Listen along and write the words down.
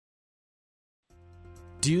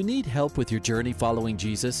Do you need help with your journey following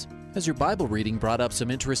Jesus? Has your Bible reading brought up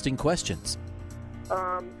some interesting questions?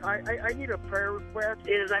 I need a prayer request.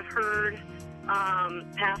 I've heard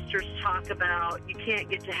pastors talk about you can't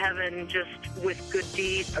get to heaven just with good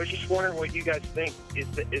deeds. I was just wondering what you guys think.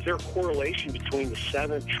 Is there a correlation between the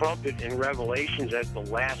seventh trumpet in Revelations as the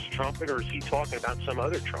last trumpet, or is he talking about some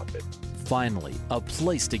other trumpet? Finally, a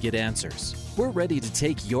place to get answers. We're ready to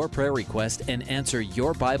take your prayer request and answer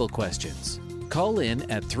your Bible questions. Call in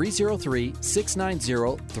at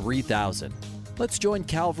 303-690-3000. Let's join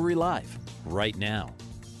Calvary Live right now.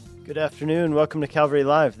 Good afternoon. Welcome to Calvary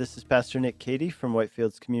Live. This is Pastor Nick Cady from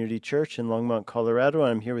Whitefields Community Church in Longmont, Colorado,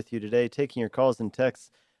 and I'm here with you today taking your calls and texts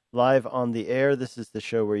live on the air. This is the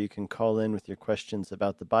show where you can call in with your questions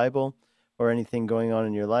about the Bible or anything going on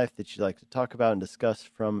in your life that you'd like to talk about and discuss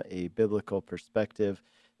from a biblical perspective.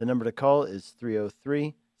 The number to call is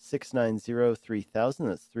 303-690-3000.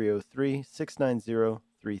 That's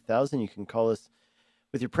 303-690-3000. You can call us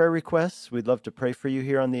with your prayer requests. We'd love to pray for you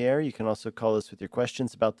here on the air. You can also call us with your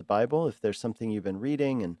questions about the Bible. If there's something you've been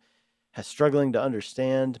reading and struggling to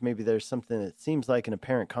understand, maybe there's something that seems like an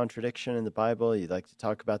apparent contradiction in the Bible, you'd like to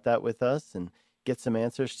talk about that with us and get some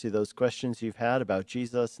answers to those questions you've had about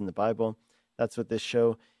Jesus and the Bible. That's what this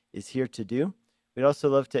show is here to do. We'd also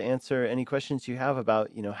love to answer any questions you have about,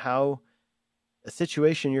 how a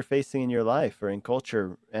situation you're facing in your life or in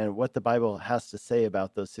culture and what the Bible has to say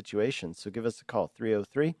about those situations. So give us a call,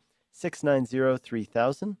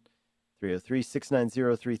 303-690-3000,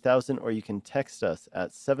 303-690-3000, or you can text us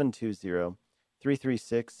at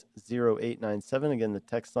 720-336-0897. Again, the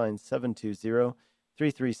text line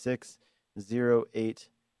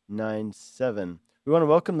 720-336-0897. We want to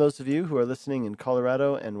welcome those of you who are listening in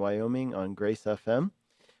Colorado and Wyoming on Grace FM.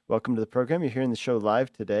 Welcome to the program. You're hearing the show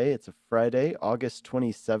live today. It's a Friday, August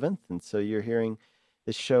 27th, and so you're hearing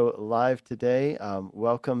this show live today.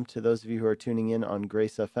 Welcome to those of you who are tuning in on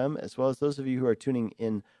Grace FM, as well as those of you who are tuning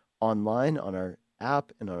in online on our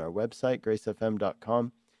app and on our website,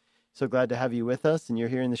 gracefm.com. So glad to have you with us, and you're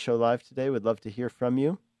hearing the show live today. We'd love to hear from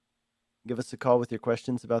you. Give us a call with your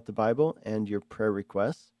questions about the Bible and your prayer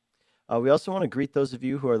requests. We also want to greet those of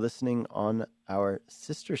you who are listening on our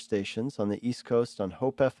sister stations on the East Coast on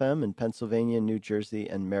Hope FM in Pennsylvania, New Jersey,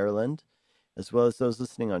 and Maryland, as well as those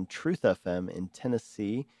listening on Truth FM in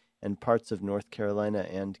Tennessee and parts of North Carolina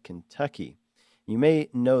and Kentucky. You may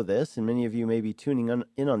know this, and many of you may be tuning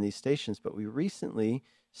in on these stations, but we recently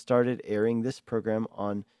started airing this program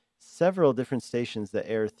on several different stations that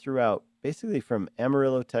air throughout, basically from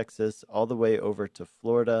Amarillo, Texas, all the way over to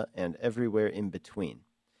Florida and everywhere in between.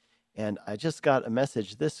 And I just got a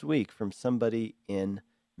message this week from somebody in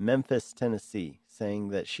Memphis, Tennessee,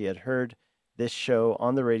 saying that she had heard this show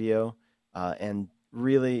on the radio and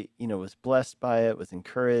really, was blessed by it, was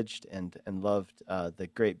encouraged, and loved the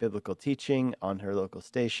great biblical teaching on her local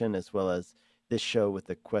station, as well as this show with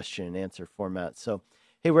the question and answer format. So,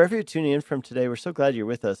 hey, wherever you're tuning in from today, we're so glad you're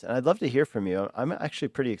with us, and I'd love to hear from you. I'm actually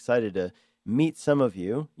pretty excited to meet some of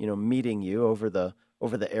you, meeting you over the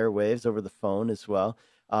airwaves, over the phone as well.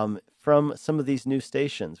 From some of these new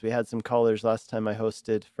stations. We had some callers last time I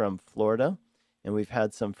hosted from Florida, and we've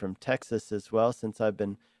had some from Texas as well since I've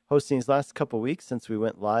been hosting these last couple weeks since we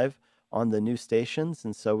went live on the new stations.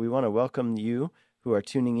 And so we want to welcome you who are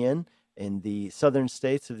tuning in the southern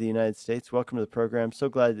states of the United States. Welcome to the program. So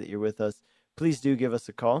glad that you're with us. Please do give us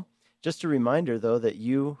a call. Just a reminder, though, that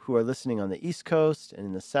you who are listening on the East Coast and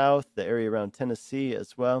in the South, the area around Tennessee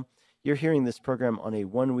as well, you're hearing this program on a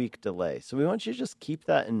 1-week delay. So we want you to just keep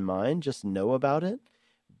that in mind, just know about it.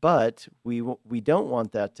 But we don't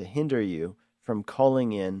want that to hinder you from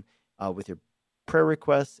calling in with your prayer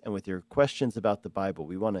requests and with your questions about the Bible.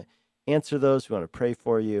 We want to answer those. We want to pray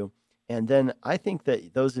for you. And then I think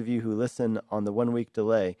that those of you who listen on the 1-week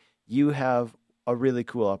delay, you have a really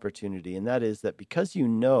cool opportunity. And that is that because you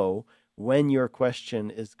know when your question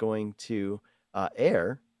is going to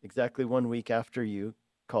air, exactly 1 week after you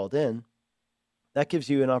called in, that gives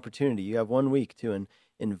you an opportunity. You have 1 week to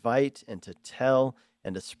invite and to tell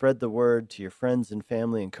and to spread the word to your friends and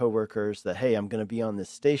family and coworkers that, hey, I'm going to be on this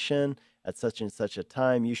station at such and such a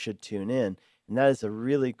time. You should tune in. And that is a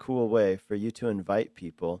really cool way for you to invite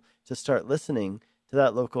people to start listening to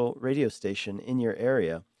that local radio station in your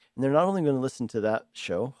area. And they're not only going to listen to that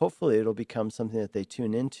show, hopefully it'll become something that they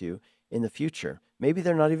tune into in the future. Maybe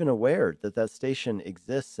they're not even aware that that station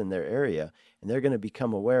exists in their area, and they're going to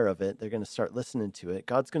become aware of it. They're going to start listening to it.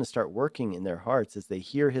 God's going to start working in their hearts as they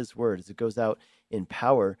hear his word, as it goes out in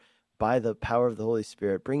power by the power of the Holy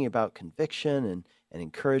Spirit, bringing about conviction and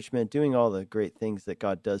encouragement, doing all the great things that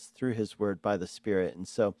God does through his word by the Spirit. And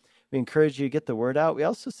so We encourage you to get the word out. We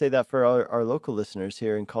also say that for our local listeners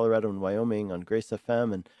here in Colorado and Wyoming on Grace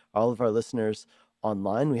FM, and all of our listeners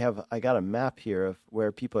online. I got a map here of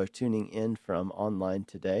where people are tuning in from online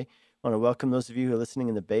today. I want to welcome those of you who are listening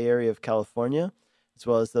in the Bay Area of California, as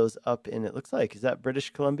well as those up in, it looks like, is that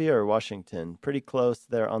British Columbia or Washington? Pretty close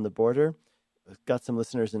there on the border. We've got some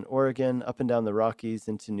listeners in Oregon, up and down the Rockies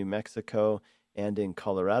into New Mexico and in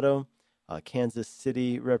Colorado. Kansas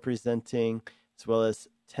City representing, as well as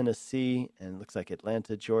Tennessee, and it looks like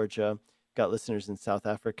Atlanta, Georgia. Got listeners in South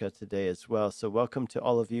Africa today as well. So welcome to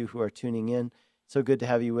all of you who are tuning in. So good to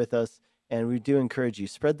have you with us. And we do encourage you,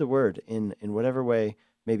 spread the word in whatever way.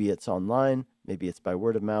 Maybe it's online, maybe it's by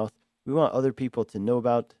word of mouth. We want other people to know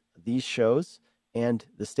about these shows and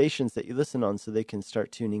the stations that you listen on so they can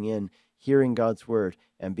start tuning in, hearing God's word,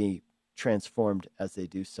 and be transformed as they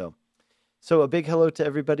do so. So a big hello to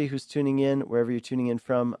everybody who's tuning in, wherever you're tuning in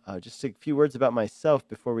from. Just a few words about myself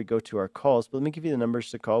before we go to our calls. But let me give you the numbers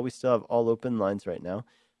to call. We still have all open lines right now.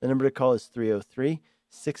 The number to call is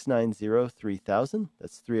 303-690-3000.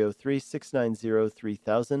 That's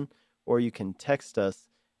 303-690-3000. Or you can text us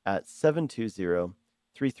at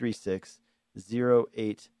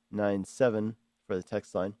 720-336-0897 for the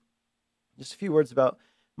text line. Just a few words about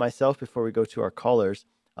myself before we go to our callers.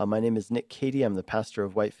 My name is Nick Cady. I'm the pastor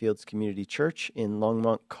of Whitefields Community Church in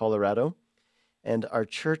Longmont, Colorado. And our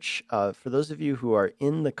church, for those of you who are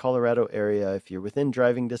in the Colorado area, if you're within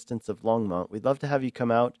driving distance of Longmont, we'd love to have you come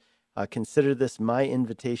out. Consider this my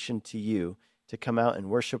invitation to you to come out and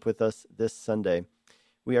worship with us this Sunday.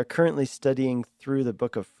 We are currently studying through the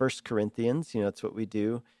book of 1 Corinthians. That's what we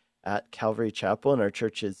do at Calvary Chapel, and our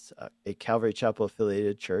church is a Calvary Chapel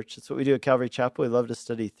affiliated church. That's what we do at Calvary Chapel. We love to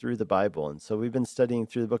study through the Bible, and so we've been studying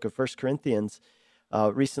through the book of 1 Corinthians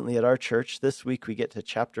recently at our church. This week we get to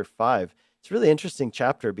chapter 5. It's a really interesting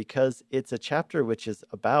chapter because it's a chapter which is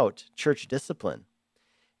about church discipline.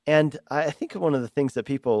 And I think one of the things that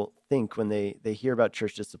people think when they hear about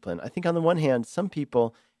church discipline, I think on the one hand, some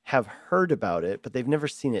people have heard about it, but they've never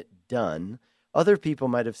seen it done. Other people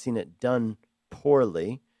might have seen it done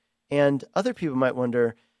poorly. And other people might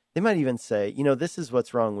wonder, they might even say, this is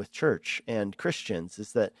what's wrong with church and Christians,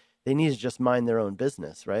 is that they need to just mind their own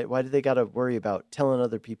business, right? Why do they got to worry about telling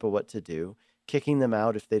other people what to do, kicking them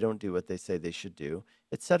out if they don't do what they say they should do,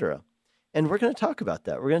 etc.? And we're going to talk about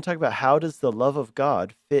that. We're going to talk about how does the love of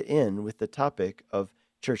God fit in with the topic of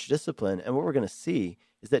church discipline. And what we're going to see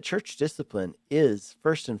is that church discipline is,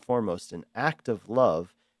 first and foremost, an act of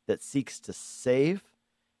love that seeks to save,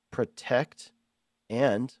 protect,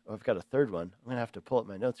 and, I've got a third one. I'm going to have to pull up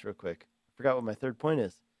my notes real quick. I forgot what my third point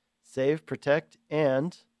is. Save, protect,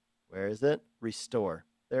 and, where is it? Restore.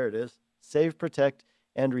 There it is. Save, protect,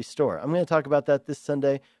 and restore. I'm going to talk about that this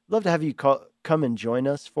Sunday. I'd love to have you come and join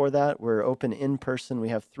us for that. We're open in person. We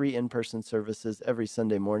have 3 in-person services every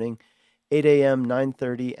Sunday morning, 8 a.m.,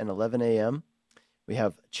 9:30, and 11 a.m. We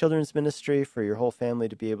have children's ministry for your whole family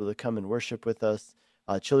to be able to come and worship with us.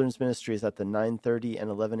 Children's ministry is at the 9:30 and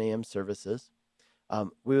 11 a.m. services.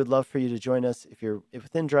 We would love for you to join us. If you're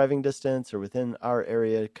within driving distance or within our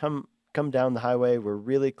area, come down the highway. We're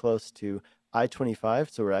really close to I-25,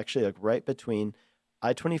 so we're actually right between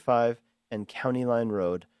I-25 and County Line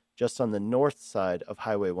Road, just on the north side of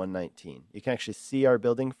Highway 119. You can actually see our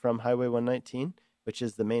building from Highway 119, which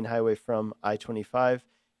is the main highway from I-25,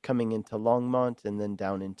 coming into Longmont and then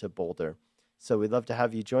down into Boulder. So we'd love to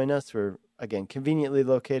have you join us. We're, again, conveniently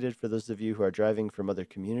located for those of you who are driving from other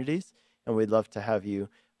communities. And we'd love to have you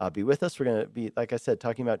be with us. We're going to be, like I said,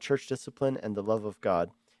 talking about church discipline and the love of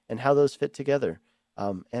God and how those fit together.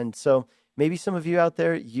 And so maybe some of you out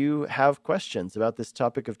there, you have questions about this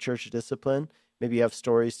topic of church discipline. Maybe you have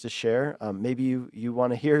stories to share. Maybe you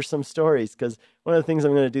want to hear some stories, because one of the things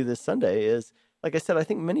I'm going to do this Sunday is, like I said, I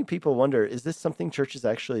think many people wonder, is this something churches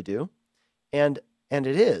actually do? And it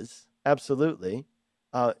is, absolutely.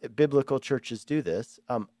 Biblical churches do this.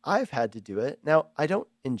 I've had to do it. Now, I don't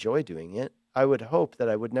enjoy doing it. I would hope that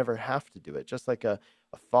I would never have to do it, just like a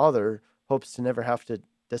father hopes to never have to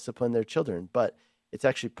discipline their children. But it's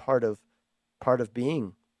actually part of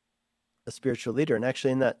being a spiritual leader. And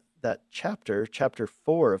actually in that chapter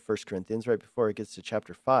 4 of 1 Corinthians, right before it gets to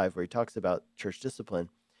chapter 5, where he talks about church discipline,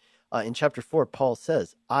 in chapter 4, Paul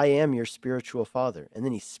says, I am your spiritual father. And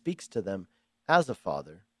then he speaks to them as a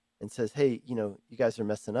father and says, hey, you guys are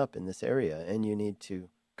messing up in this area and you need to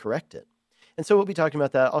correct it. And so we'll be talking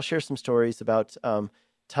about that. I'll share some stories about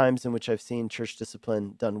times in which I've seen church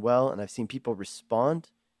discipline done well, and I've seen people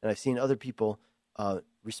respond, and I've seen other people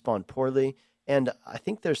respond poorly. And I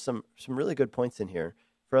think there's some really good points in here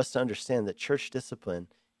for us to understand that church discipline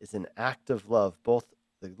is an act of love, both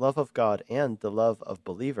the love of God and the love of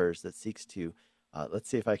believers that seeks to, let's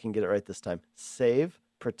see if I can get it right this time, save,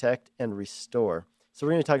 protect, and restore. So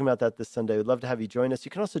we're going to be talking about that this Sunday. We'd love to have you join us.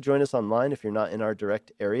 You can also join us online if you're not in our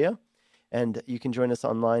direct area. And you can join us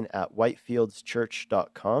online at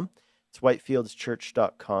whitefieldschurch.com. It's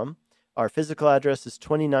whitefieldschurch.com. Our physical address is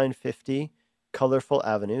 2950 Colorful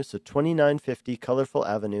Avenue. So 2950 Colorful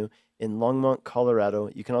Avenue in Longmont, Colorado.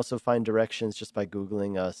 You can also find directions just by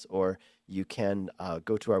Googling us, or you can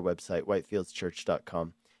go to our website,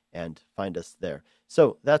 whitefieldschurch.com, and find us there.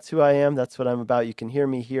 So that's who I am. That's what I'm about. You can hear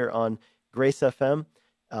me here on Grace FM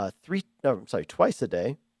twice a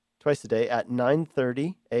day at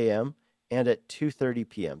 9:30 a.m. and at 2:30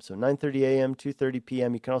 p.m. So 9:30 a.m., 2:30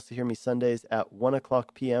 p.m. You can also hear me Sundays at 1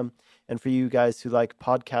 o'clock p.m. And for you guys who like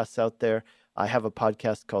podcasts out there, I have a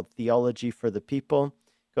podcast called Theology for the People.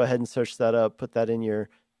 Go ahead and search that up, put that in your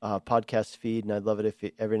podcast feed, and I'd love it if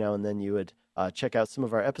every now and then you would check out some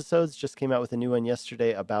of our episodes. Just came out with a new one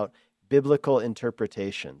yesterday about biblical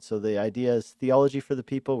interpretation. So the idea is theology for the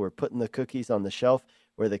people. We're putting the cookies on the shelf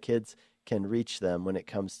where the kids can reach them when it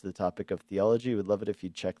comes to the topic of theology. We'd love it if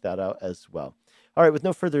you'd check that out as well. All right, with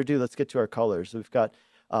no further ado, let's get to our callers. We've got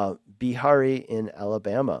Bihari in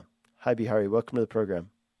Alabama. Hi, Bihari. Welcome to the program.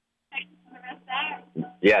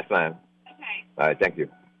 Yes, ma'am. Okay. All right, thank you.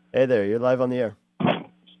 Hey there. You're live on the air.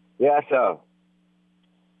 Yes, sir.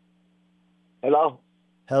 Hello?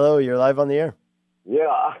 Hello. You're live on the air.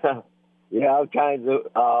 Yeah. Yeah, I'm trying to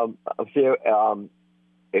see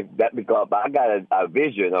if that, because I got a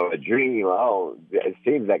vision or a dream. It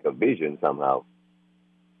seems like a vision somehow.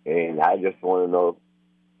 And I just want to know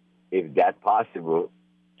if that's possible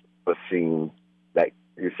for seeing, like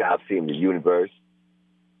you said, I've seen the universe.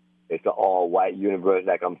 It's an all-white universe,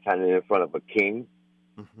 like I'm standing in front of a king.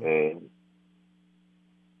 Mm-hmm.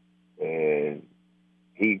 And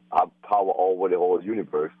he power over the whole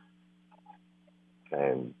universe.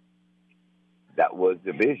 And that was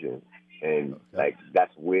the vision. And like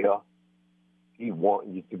that's where he want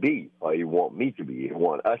you to be, or he want me to be, he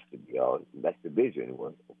want us to be. Or that's the vision.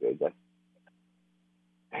 Okay,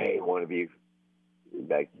 he want to be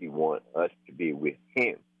like he want us to be with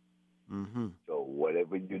him. Mm-hmm. So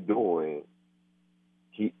whatever you're doing,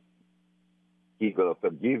 he's gonna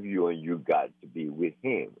forgive you, and you got to be with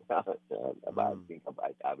him. I think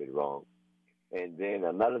I have it wrong. And then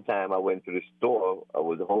another time I went to the store. I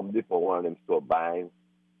was at Home Depot, one of them stores, buying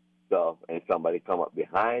stuff, and somebody come up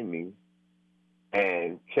behind me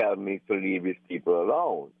and tell me to leave these people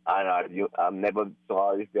alone. And I've never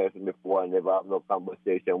saw this person before. I never have no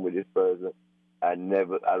conversation with this person. I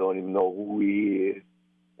don't even know who he is.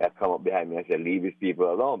 That come up behind me and said, leave these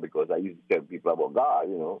people alone, because I used to tell people about God,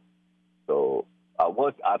 So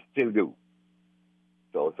I still do.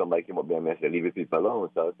 So somebody came up behind me and said, leave these people alone.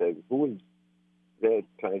 So I said, who is there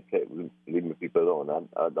trying to say, leave me people alone?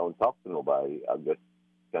 I don't talk to nobody. I'm just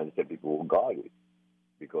trying to tell people who God is,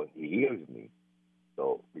 because he heals me.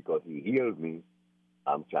 So because he heals me,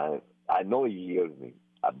 I know he heals me.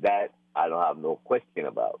 That I don't have no question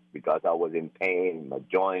about, because I was in pain, my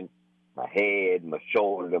joints, my head, my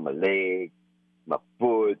shoulder, my leg, my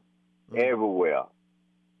foot, everywhere.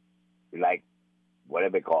 Like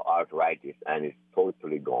whatever they call arthritis, and it's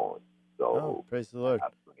totally gone. So praise the Lord.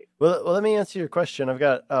 Well, let me answer your question. I've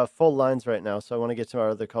got full lines right now, so I want to get to our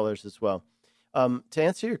other callers as well. To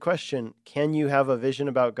answer your question, can you have a vision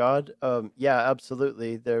about God? Yeah,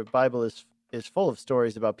 absolutely. The Bible is full of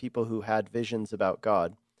stories about people who had visions about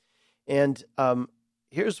God. And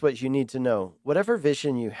here's what you need to know. Whatever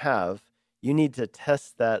vision you have, you need to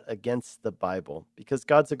test that against the Bible, because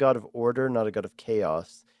God's a God of order, not a God of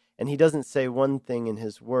chaos. And he doesn't say one thing in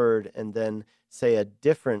his word and then say a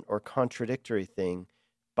different or contradictory thing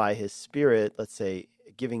by his Spirit, let's say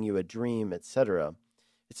giving you a dream, etc.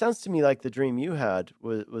 It sounds to me like the dream you had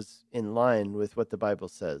was in line with what the Bible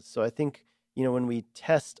says. So I think, when we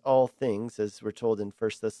test all things, as we're told in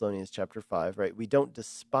 1 Thessalonians chapter 5, right, we don't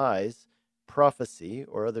despise prophecy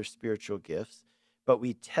or other spiritual gifts, but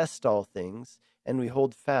we test all things and we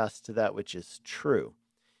hold fast to that which is true.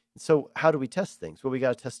 So how do we test things? Well, we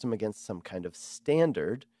got to test them against some kind of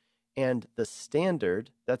standard. And the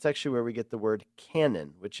standard, that's actually where we get the word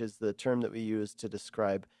canon, which is the term that we use to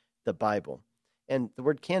describe the Bible. And the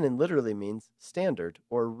word canon literally means standard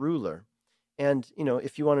or ruler. And,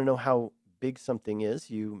 if you want to know how big something is,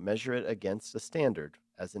 you measure it against a standard,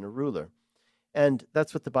 as in a ruler. And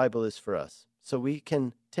that's what the Bible is for us. So we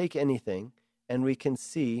can take anything and we can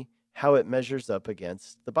see how it measures up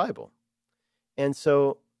against the Bible. And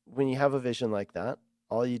so when you have a vision like that,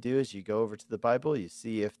 all you do is you go over to the Bible, you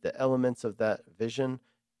see if the elements of that vision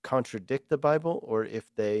contradict the Bible, or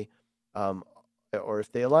if they or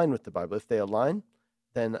if they align with the Bible. If they align,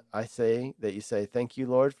 then I say that you say, thank you,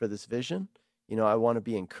 Lord, for this vision. I want to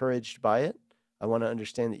be encouraged by it. I want to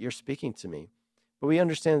understand that you're speaking to me. But we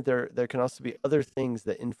understand that there can also be other things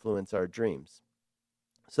that influence our dreams.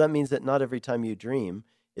 So that means that not every time you dream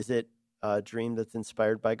is it a dream that's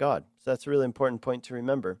inspired by God. So that's a really important point to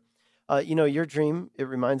remember. Your dream, it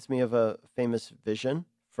reminds me of a famous vision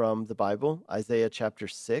from the Bible, Isaiah chapter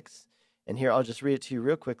 6. And here, I'll just read it to you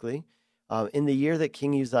real quickly. In the year that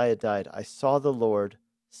King Uzziah died, I saw the Lord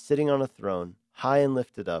sitting on a throne, high and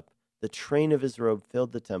lifted up. The train of his robe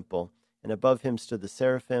filled the temple, and above him stood the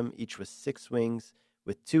seraphim, each with 6 wings.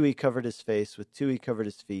 With 2 he covered his face, with 2 he covered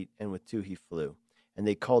his feet, and with 2 he flew. And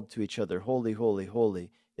they called to each other, Holy, holy, holy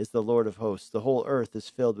is the Lord of hosts. The whole earth is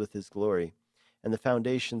filled with his glory. And the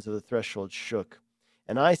foundations of the threshold shook.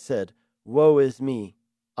 And I said, Woe is me!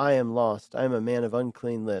 I am lost. I am a man of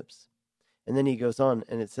unclean lips. And then he goes on,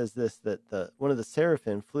 and it says this, that one of the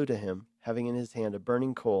seraphim flew to him, having in his hand a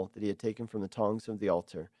burning coal that he had taken from the tongs of the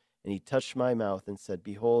altar. And he touched my mouth and said,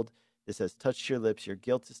 Behold, this has touched your lips. Your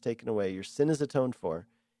guilt is taken away. Your sin is atoned for.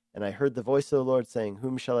 And I heard the voice of the Lord saying,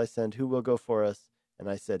 Whom shall I send? Who will go for us? And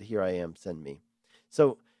I said, Here I am, send me.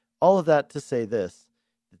 So all of that to say this,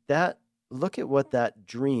 that look at what that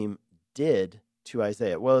dream did to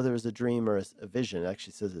Isaiah. Well, there was a dream or a vision. It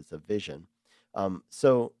actually says it's a vision.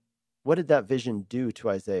 So what did that vision do to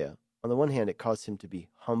Isaiah? On the one hand, it caused him to be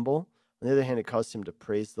humble. On the other hand, it caused him to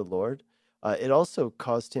praise the Lord. It also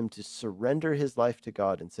caused him to surrender his life to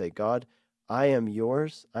God and say, God, I am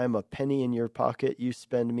yours. I am a penny in your pocket. You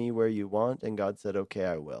spend me where you want. And God said, okay,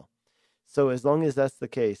 I will. So as long as that's the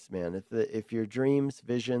case, man, if your dreams,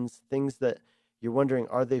 visions, things that you're wondering,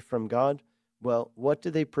 are they from God? Well, what do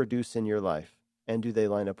they produce in your life? And do they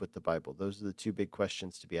line up with the Bible? Those are the 2 big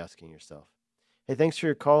questions to be asking yourself. Hey, thanks for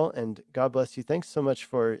your call, and God bless you. Thanks so much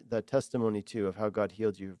for that testimony, too, of how God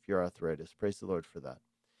healed you of your arthritis. Praise the Lord for that.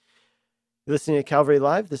 You're listening to Calvary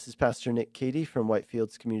Live. This is Pastor Nick Cady from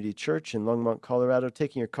Whitefields Community Church in Longmont, Colorado,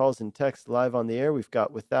 taking your calls and texts live on the air. We've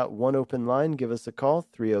got, with that, one open line. Give us a call,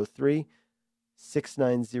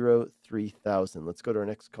 303-690-3000. Let's go to our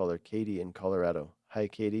next caller, Katie in Colorado. Hi,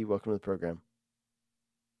 Katie. Welcome to the program.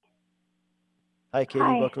 Hi, Katie.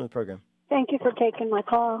 Hi. Welcome to the program. Thank you for taking my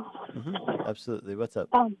call. Mm-hmm. Absolutely. What's up?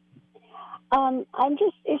 I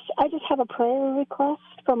just have a prayer request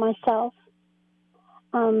for myself.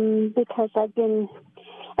 Because I've been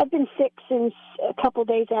sick since a couple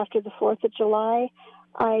days after the 4th of July.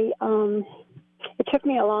 It took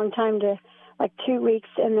me a long time to, like 2 weeks,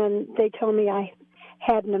 and then they told me I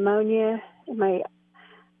had pneumonia in my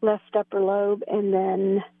left upper lobe, and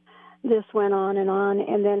then this went on,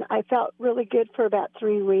 and then I felt really good for about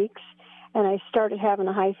 3 weeks, and I started having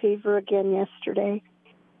a high fever again yesterday,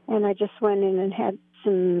 and I just went in and had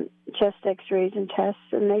some chest x-rays and tests,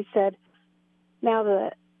 and they said, now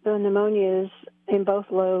the pneumonia is in both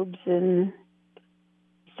lobes, and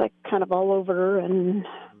it's like kind of all over, and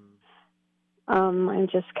I'm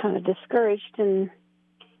just kind of discouraged, and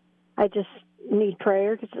I just need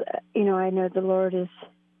prayer because, I know the Lord is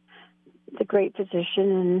the great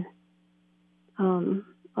physician, and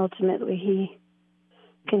ultimately He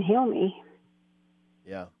can heal me.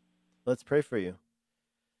 Yeah. Let's pray for you.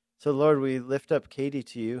 So, Lord, we lift up Katie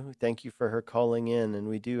to you. Thank you for her calling in. And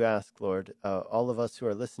we do ask, Lord, all of us who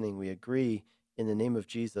are listening, we agree in the name of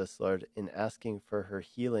Jesus, Lord, in asking for her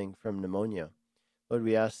healing from pneumonia. Lord,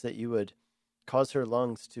 we ask that you would cause her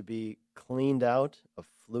lungs to be cleaned out of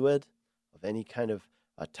fluid, of any kind of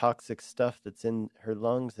toxic stuff that's in her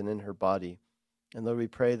lungs and in her body. And Lord, we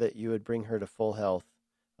pray that you would bring her to full health.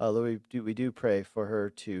 Lord, we do pray for her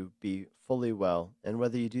to be fully well. And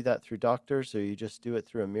whether you do that through doctors or you just do it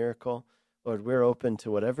through a miracle, Lord, we're open to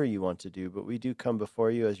whatever you want to do. But we do come before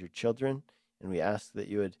you as your children, and we ask that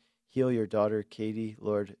you would heal your daughter, Katie,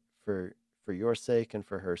 Lord, for your sake and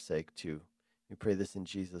for her sake, too. We pray this in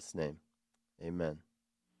Jesus' name. Amen.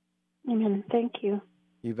 Amen. Thank you.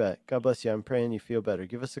 You bet. God bless you. I'm praying you feel better.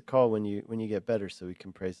 Give us a call when you get better so we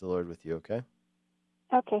can praise the Lord with you, okay?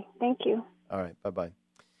 Okay. Thank you. All right. Bye-bye.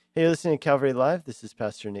 Hey, you're listening to Calvary Live. This is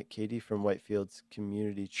Pastor Nick Cady from Whitefields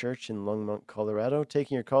Community Church in Longmont, Colorado,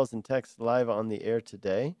 taking your calls and texts live on the air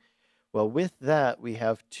today. Well, with that, we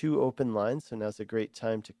have 2 open lines, so now's a great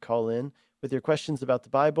time to call in with your questions about the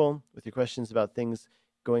Bible, with your questions about things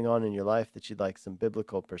going on in your life that you'd like some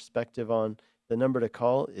biblical perspective on. The number to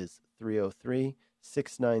call is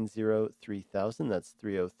 303-690-3000. That's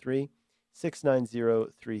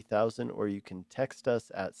 303-690-3000, or you can text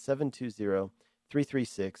us at 720-336-0897.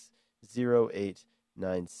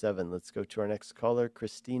 Let's go to our next caller,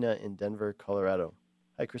 Christina in Denver, Colorado.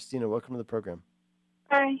 Hi, Christina. Welcome to the program.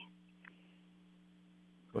 Hi.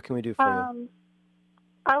 What can we do for you?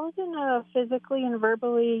 I was in a physically and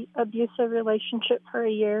verbally abusive relationship for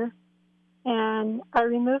a year, and I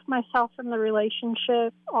removed myself from the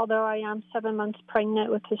relationship, although I am 7 months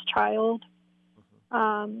pregnant with his child.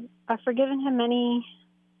 I've forgiven him many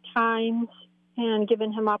times and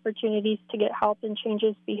given him opportunities to get help and change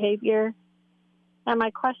his behavior. And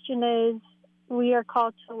my question is, we are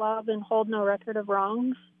called to love and hold no record of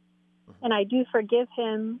wrongs. And I do forgive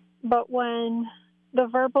him, but when the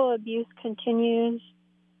verbal abuse continues,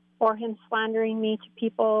 or him slandering me to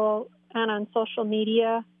people and on social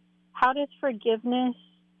media, how does forgiveness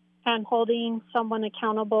and holding someone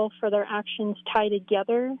accountable for their actions tie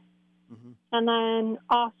together? And then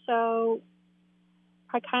also,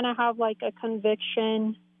 I kind of have like a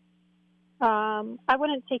conviction. I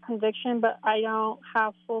wouldn't say conviction, but I don't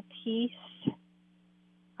have full peace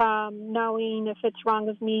knowing if it's wrong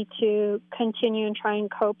of me to continue and try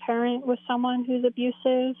and co-parent with someone who's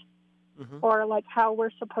abusive, or like how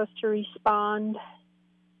we're supposed to respond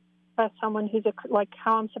as someone who's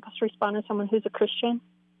how I'm supposed to respond as someone who's a Christian.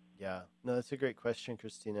 Yeah, no, that's a great question,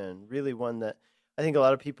 Christina, and really one that I think a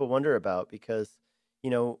lot of people wonder about because,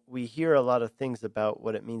 we hear a lot of things about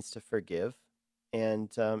what it means to forgive, and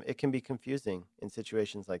it can be confusing in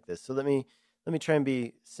situations like this. So let me try and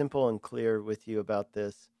be simple and clear with you about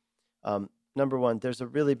this. Number one, there's a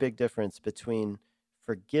really big difference between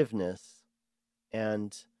forgiveness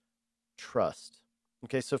and trust.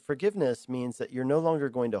 Okay, so forgiveness means that you're no longer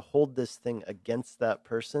going to hold this thing against that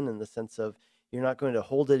person in the sense of you're not going to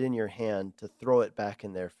hold it in your hand to throw it back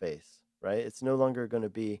in their face, right? It's no longer going to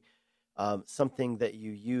be something that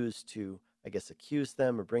you use to, I guess, accuse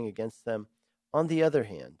them or bring against them. On the other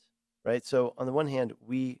hand, right? So on the one hand,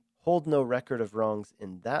 we hold no record of wrongs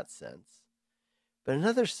in that sense. But in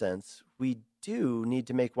another sense, we do need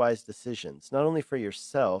to make wise decisions, not only for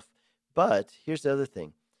yourself, but here's the other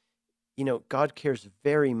thing. God cares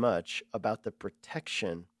very much about the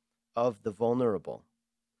protection of the vulnerable.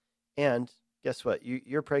 And guess what?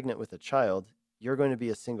 You're pregnant with a child. You're going to be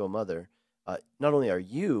a single mother. Not only are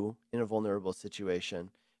you in a vulnerable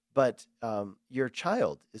situation, but your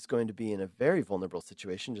child is going to be in a very vulnerable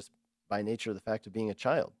situation just by nature of the fact of being a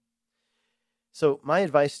child. So my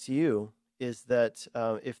advice to you is that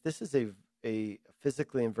if this is a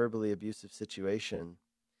physically and verbally abusive situation,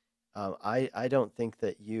 I don't think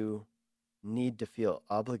that you need to feel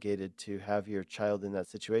obligated to have your child in that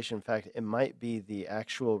situation. In fact, it might be the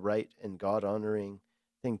actual right and God-honoring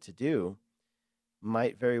thing to do,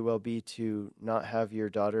 might very well be to not have your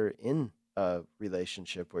daughter in a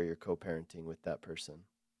relationship where you're co-parenting with that person.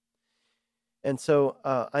 And so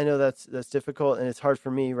I know that's difficult, and it's hard for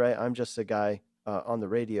me, right? I'm just a guy on the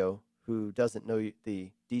radio who doesn't know the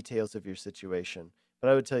details of your situation. But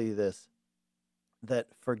I would tell you this, that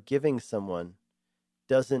forgiving someone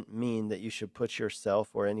doesn't mean that you should put yourself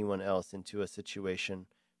or anyone else into a situation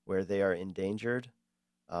where they are endangered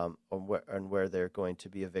and where they're going to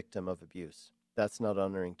be a victim of abuse. That's not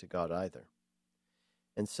honoring to God either.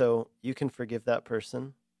 And so you can forgive that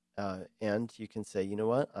person and you can say, you know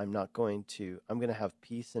what, I'm going to have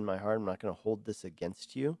peace in my heart. I'm not going to hold this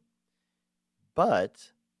against you.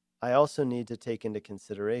 But I also need to take into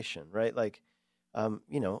consideration, right? Like,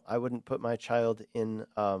 I wouldn't put my child in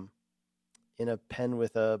a pen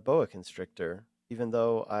with a boa constrictor, even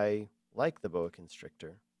though I like the boa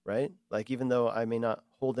constrictor, right? Like, even though I may not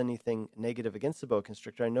hold anything negative against the boa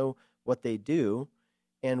constrictor, I know what they do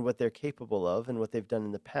and what they're capable of and what they've done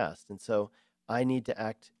in the past. And so I need to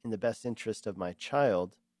act in the best interest of my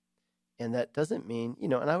child. And that doesn't mean,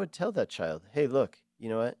 and I would tell that child, hey, look, you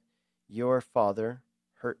know what? Your father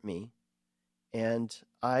hurt me, and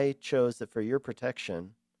I chose that for your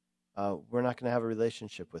protection, we're not going to have a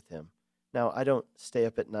relationship with him. Now, I don't stay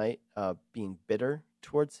up at night being bitter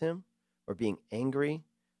towards him or being angry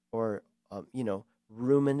or,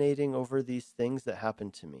 ruminating over these things that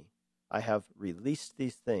happened to me. I have released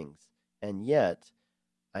these things, and yet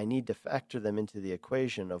I need to factor them into the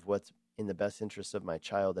equation of what's in the best interest of my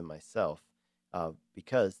child and myself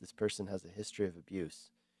because this person has a history of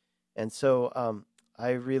abuse. And so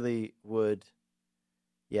I really would,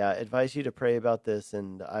 advise you to pray about this,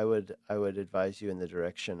 and I would advise you in the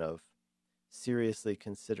direction of seriously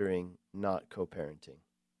considering not co-parenting.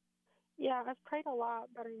 Yeah, I've prayed a lot,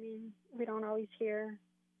 but we don't always hear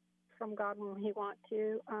from God when we want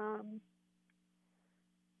to.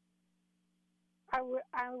 I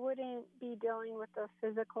wouldn't be dealing with the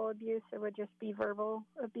physical abuse. It would just be verbal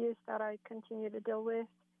abuse that I continue to deal with.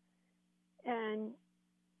 And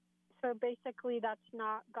so basically that's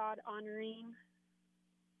not God honoring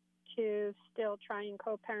to still try and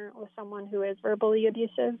co-parent with someone who is verbally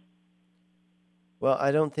abusive. Well,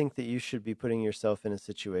 I don't think that you should be putting yourself in a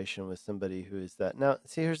situation with somebody who is that. Now,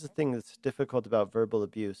 see, here's the thing that's difficult about verbal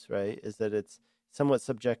abuse, right, is that it's somewhat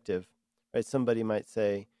subjective, right? Somebody might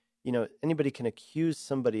say, anybody can accuse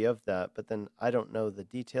somebody of that, but then I don't know the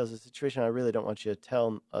details of the situation. I really don't want you to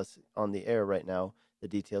tell us on the air right now the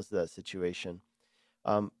details of that situation.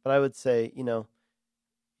 But I would say, you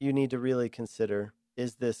need to really consider,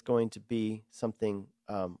 is this going to be something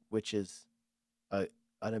which is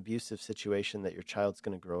an abusive situation that your child's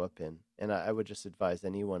going to grow up in? And I would just advise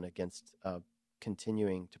anyone against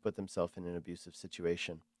continuing to put themselves in an abusive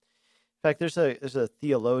situation. In fact, there's a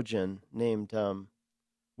theologian named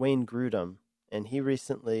Wayne Grudem, and he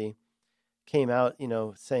recently came out,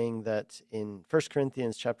 saying that in 1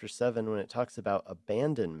 Corinthians chapter 7, when it talks about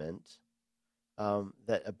abandonment,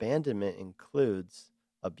 that abandonment includes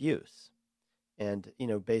abuse, and,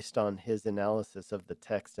 based on his analysis of the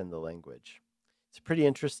text and the language. It's a pretty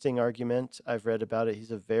interesting argument. I've read about it.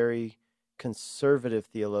 He's a very conservative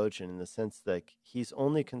theologian in the sense that he's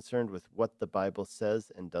only concerned with what the Bible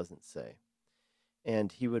says and doesn't say.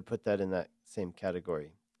 And he would put that in that same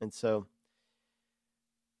category. And so,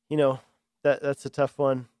 that's a tough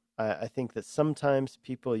one. I think that sometimes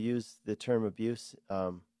people use the term abuse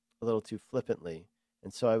a little too flippantly.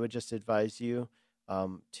 And so I would just advise you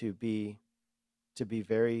to be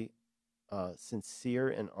very sincere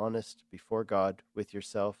and honest before God with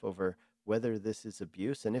yourself over whether this is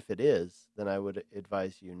abuse. And if it is, then I would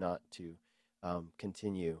advise you not to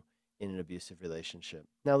continue in an abusive relationship.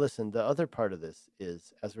 Now, listen, the other part of this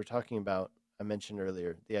is, as we're talking about, I mentioned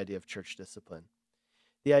earlier, the idea of church discipline.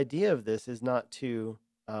 The idea of this is not to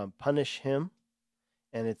punish him,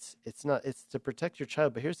 and it's to protect your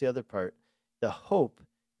child. But here's the other part. The hope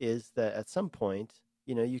is that at some point,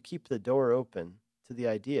 you keep the door open to the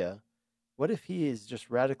idea, what if he is just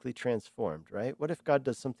radically transformed, right? What if God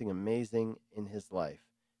does something amazing in his life,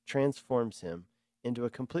 transforms him into a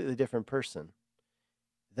completely different person?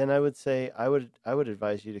 Then I would say I would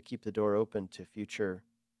advise you to keep the door open to future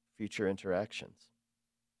interactions.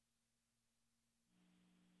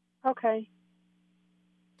 Okay.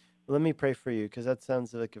 Let me pray for you, because that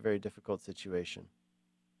sounds like a very difficult situation.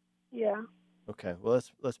 Yeah. Okay. Well,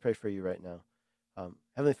 let's pray for you right now.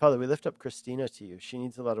 Heavenly Father, we lift up Christina to you. She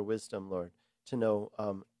needs a lot of wisdom, Lord, to know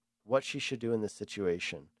what she should do in this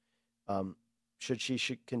situation. Should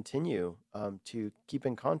she continue to keep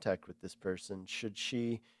in contact with this person? Should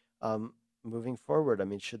she, moving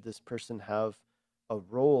forward, should this person have a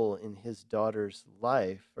role in his daughter's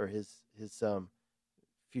life or his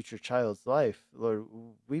future child's life? Lord,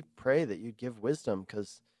 we pray that you give wisdom,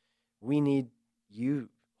 because we need you,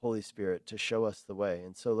 Holy Spirit, to show us the way.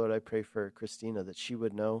 And so, Lord, I pray for Christina that she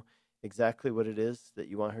would know exactly what it is that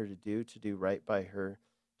you want her to do right by her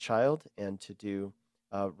child and to do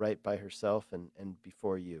right by herself and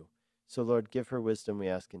before you. So, Lord, give her wisdom, we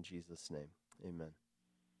ask in Jesus' name. Amen.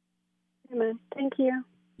 Amen. Thank you.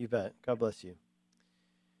 You bet. God bless you.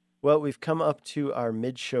 Well, we've come up to our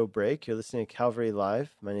mid-show break. You're listening to Calvary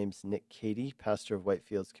Live. My name's Nick Cady, pastor of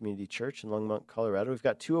Whitefields Community Church in Longmont, Colorado. We've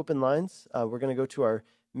got 2 open lines. We're going to go to our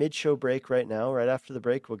mid-show break right now. Right after the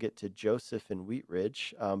break, we'll get to Joseph in Wheat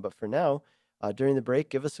Ridge. But for now, during the break,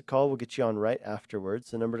 give us a call. We'll get you on right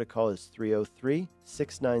afterwards. The number to call is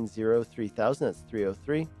 303-690-3000. That's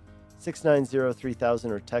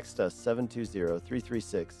 303-690-3000, or text us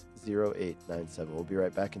 720-336-0897. We'll be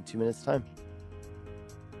right back in 2 minutes' time.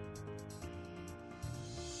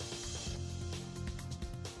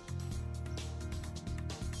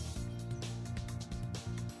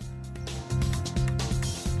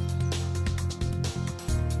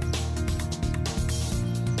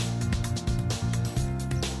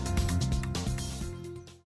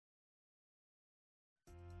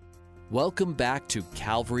 Welcome back to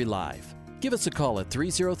Calvary Live. Give us a call at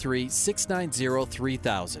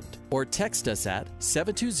 303-690-3000 or text us at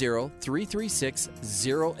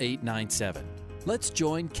 720-336-0897. Let's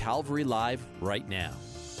join Calvary Live right now.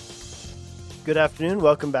 Good afternoon.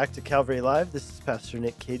 Welcome back to Calvary Live. This is Pastor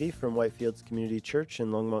Nick Cady from Whitefields Community Church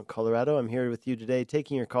in Longmont, Colorado. I'm here with you today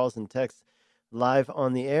taking your calls and texts live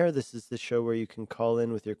on the air. This is the show where you can call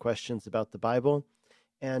in with your questions about the Bible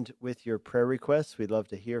and with your prayer requests. We'd love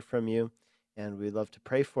to hear from you, and we'd love to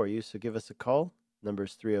pray for you. So give us a call. Number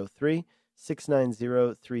is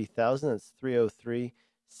 303-690-3000. That's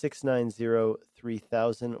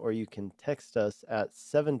 303-690-3000. Or you can text us at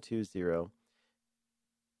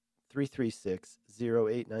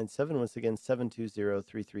 720-336-0897. Once again,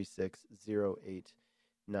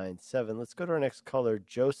 720-336-0897. Let's go to our next caller,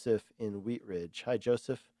 Joseph in Wheat Ridge. Hi,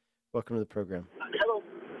 Joseph. Welcome to the program.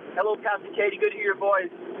 Hello, Pastor Cady. Good to hear your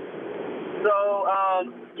voice. So,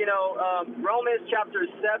 Romans chapter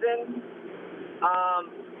 7,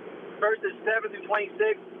 verses 7 through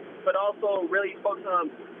 26, but also really focus on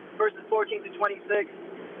verses 14 to 26.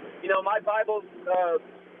 My Bible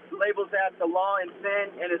labels that the law and sin,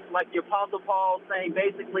 and it's like the Apostle Paul saying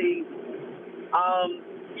basically,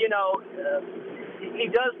 he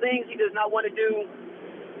does things he does not want to do,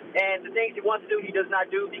 and the things he wants to do he does not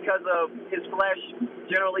do because of his flesh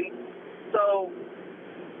generally. So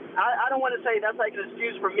I don't want to say that's like an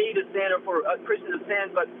excuse for me to sin or for a Christian to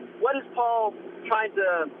sin, but what is Paul trying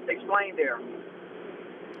to explain there?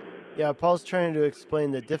 Yeah, Paul's trying to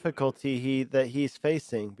explain the difficulty that he's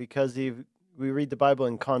facing because we read the Bible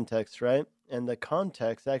in context, right? And the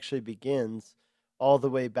context actually begins all the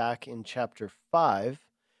way back in chapter 5,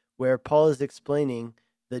 where Paul is explaining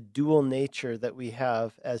the dual nature that we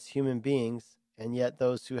have as human beings and yet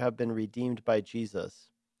those who have been redeemed by Jesus.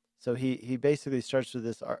 So he basically starts with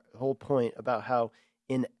this whole point about how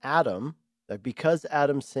in Adam, because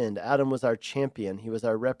Adam sinned, Adam was our champion. He was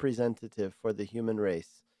our representative for the human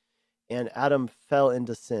race. And Adam fell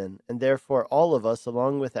into sin. And therefore, all of us,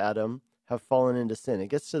 along with Adam, have fallen into sin. It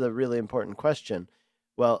gets to the really important question.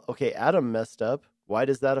 Well, okay, Adam messed up. Why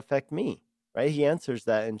does that affect me? Right? He answers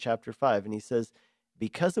that in chapter 5. And he says,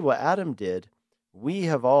 because of what Adam did,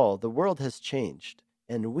 the world has changed.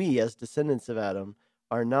 And we, as descendants of Adam,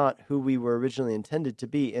 are not who we were originally intended to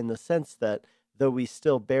be, in the sense that though we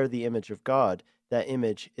still bear the image of God, that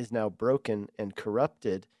image is now broken and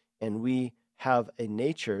corrupted, and we have a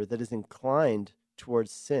nature that is inclined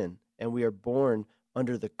towards sin, and we are born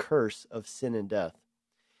under the curse of sin and death.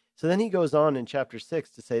 So then he goes on in chapter 6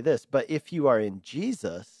 to say this, but if you are in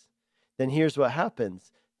Jesus, then here's what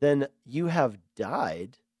happens. Then you have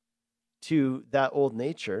died to that old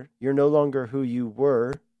nature. You're no longer who you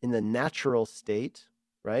were in the natural state,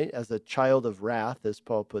 right? As a child of wrath, as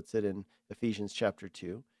Paul puts it in Ephesians chapter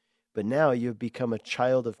 2. But now you've become a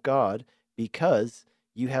child of God because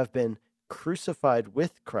you have been crucified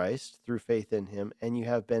with Christ through faith in him, and you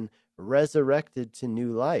have been resurrected to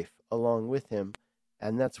new life along with him.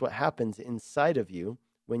 And that's what happens inside of you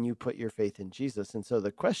when you put your faith in Jesus. And so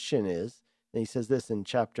the question is, and he says this in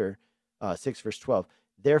chapter 6, verse 12,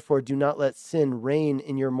 therefore do not let sin reign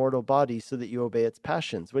in your mortal body so that you obey its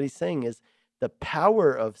passions. What he's saying is the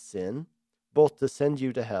power of sin, both to send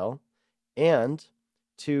you to hell and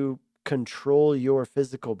to control your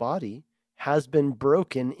physical body, has been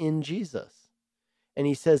broken in Jesus. And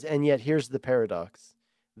he says, and yet here's the paradox,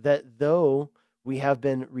 that though we have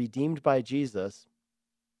been redeemed by Jesus,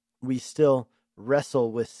 we still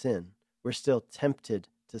wrestle with sin. We're still tempted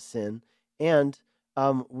to sin. And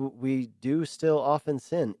we do still often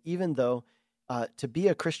sin, even though to be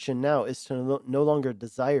a Christian now is to no longer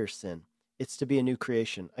desire sin. It's to be a new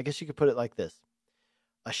creation. I guess you could put it like this.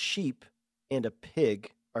 A sheep and a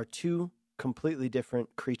pig are two completely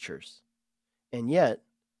different creatures. And yet,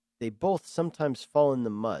 they both sometimes fall in the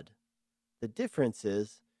mud. The difference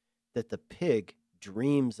is that the pig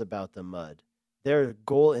dreams about the mud. Their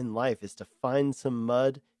goal in life is to find some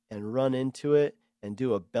mud and run into it and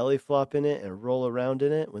do a belly flop in it and roll around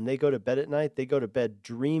in it. When they go to bed at night, they go to bed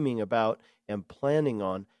dreaming about and planning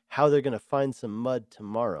on how they're going to find some mud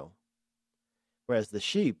tomorrow. Whereas the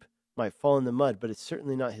sheep might fall in the mud, but it's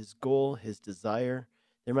certainly not his goal, his desire.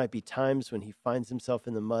 There might be times when he finds himself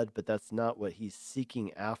in the mud, but that's not what he's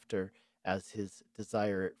seeking after as his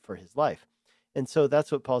desire for his life. And so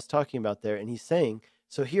that's what Paul's talking about there. And he's saying,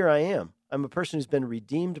 so here I am. I'm a person who's been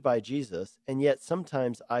redeemed by Jesus, and yet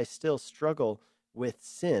sometimes I still struggle with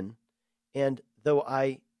sin. And though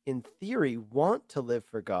I, in theory, want to live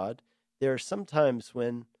for God, there are some times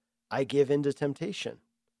when I give in to temptation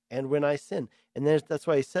and when I sin. And that's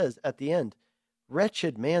why he says at the end,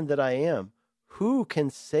 wretched man that I am, who can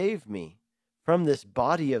save me from this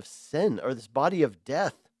body of sin or this body of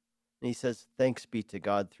death? And he says, thanks be to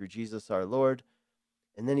God through Jesus our Lord.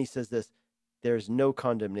 And then he says this, there's no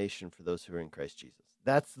condemnation for those who are in Christ Jesus.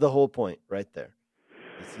 That's the whole point right there.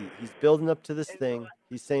 He's building up to this thing.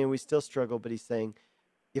 He's saying we still struggle, but he's saying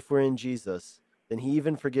if we're in Jesus, then he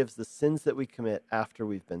even forgives the sins that we commit after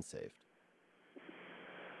we've been saved.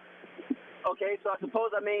 Okay, so I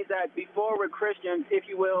suppose that means that before we're Christians, if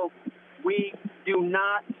you will, we do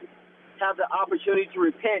not have the opportunity to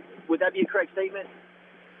repent. Would that be a correct statement?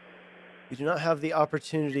 We do not have the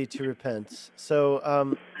opportunity to repent.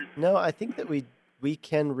 So, no, I think that we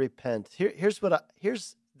can repent. Here's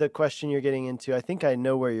the question you're getting into. I think I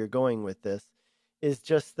know where you're going with this, is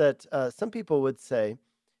just that some people would say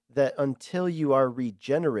that until you are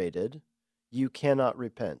regenerated, you cannot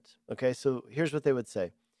repent. Okay, so here's what they would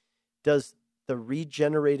say. Does the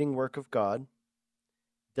regenerating work of God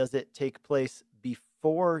does it take place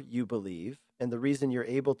before you believe? And the reason you're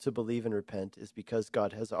able to believe and repent is because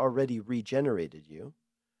God has already regenerated you.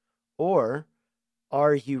 Or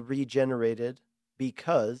are you regenerated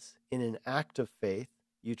because in an act of faith,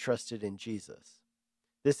 you trusted in Jesus?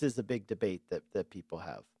 This is a big debate that people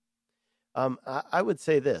have. I would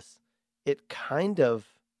say this. It kind of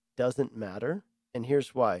doesn't matter. And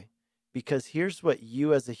here's why. Because here's what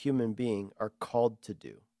you as a human being are called to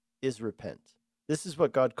do, is repent. This is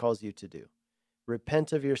what God calls you to do.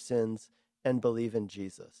 Repent of your sins and believe in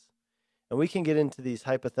Jesus. And we can get into these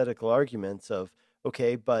hypothetical arguments of,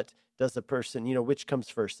 okay, but does a person, which comes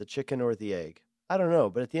first, the chicken or the egg? I don't know.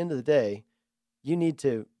 But at the end of the day, you need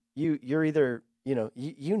to, you're either,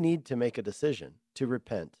 you need to make a decision to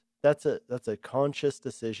repent. That's a conscious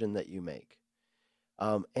decision that you make.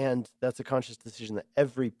 And that's a conscious decision that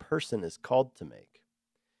every person is called to make.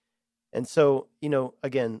 And so,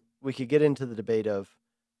 again, we could get into the debate of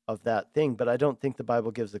that thing, but I don't think the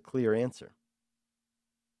Bible gives a clear answer.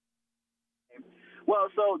 Well,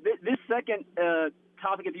 so this second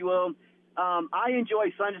topic, if you will, I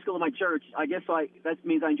enjoy Sunday school in my church. I guess that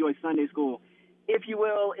means I enjoy Sunday school. If you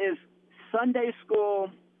will, is Sunday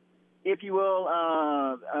school, if you will,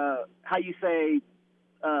 how you say,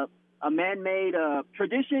 a man-made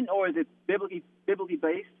tradition, or is it biblically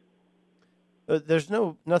based? There's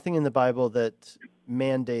nothing in the Bible that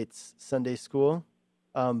mandates Sunday school.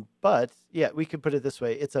 But yeah, we could put it this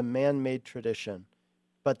way. It's a man-made tradition,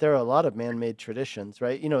 but there are a lot of man-made traditions,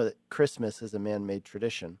 right? That Christmas is a man-made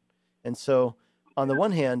tradition. And so on the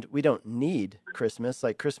one hand, we don't need Christmas.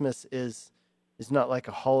 Like Christmas is not like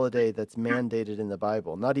a holiday that's mandated in the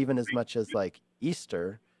Bible, not even as much as like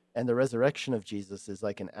Easter and the resurrection of Jesus is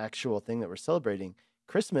like an actual thing that we're celebrating.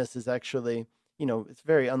 Christmas is actually, it's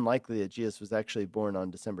very unlikely that Jesus was actually born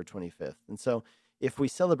on December 25th. And so if we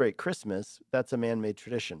celebrate Christmas, that's a man-made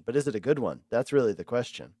tradition. But is it a good one? That's really the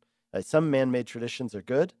question. Some man-made traditions are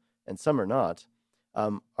good and some are not.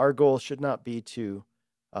 Our goal should not be to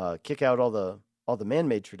kick out all the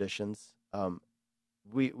man-made traditions.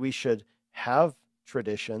 We should have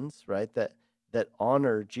traditions, right, that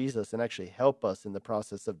honor Jesus and actually help us in the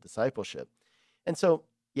process of discipleship. And so,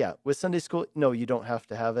 yeah, with Sunday school, no, you don't have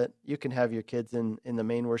to have it. You can have your kids in the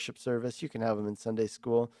main worship service. You can have them in Sunday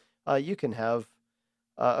school. You can have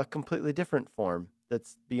a completely different form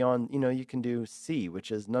that's beyond, you can do C,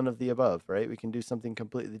 which is none of the above, right? We can do something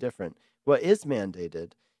completely different. What is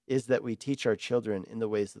mandated is that we teach our children in the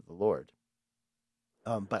ways of the Lord.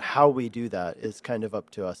 But how we do that is kind of up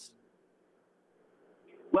to us.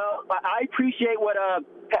 Well, I appreciate what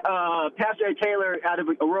Pastor Taylor out of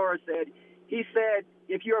Aurora said. He said,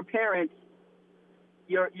 if you're a parent,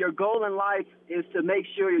 your goal in life is to make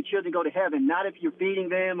sure your children go to heaven, not if you're feeding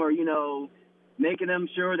them or, making them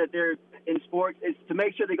sure that they're in sports. It's to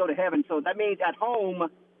make sure they go to heaven. So that means at home,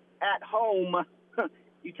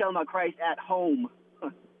 you tell them about Christ at home.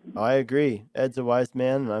 I agree. Ed's a wise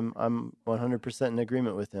man, and I'm 100% in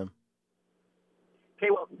agreement with him. Okay,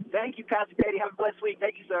 well, thank you, Pastor Katie. Have a blessed week.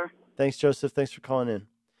 Thank you, sir. Thanks, Joseph. Thanks for calling in.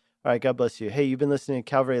 All right, God bless you. Hey, you've been listening to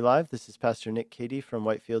Calvary Live. This is Pastor Nick Cady from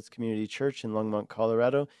Whitefields Community Church in Longmont,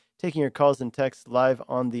 Colorado, taking your calls and texts live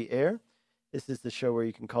on the air. This is the show where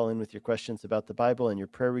you can call in with your questions about the Bible and your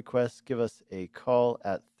prayer requests. Give us a call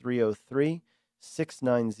at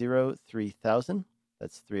 303-690-3000.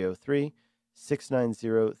 That's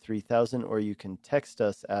 303-690-3000, or you can text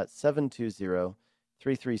us at 720-336-0897.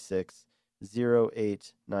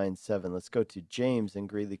 Let's go to James in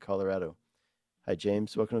Greeley, Colorado. Hi,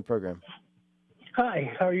 James. Welcome to the program.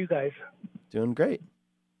 Hi. How are you guys? Doing great.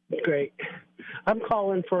 Great. I'm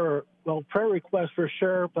calling for, prayer requests for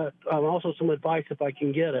sure, but also some advice if I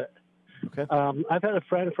can get it. Okay. I've had a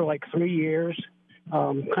friend for like 3 years,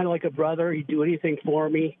 kind of like a brother. He'd do anything for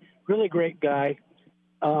me. Really great guy.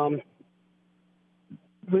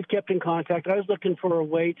 We've kept in contact. I was looking for a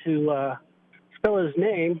way to spell his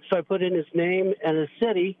name, so I put in his name and his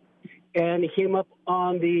city, and he came up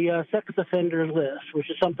on the sex offender list, which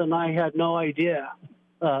is something I had no idea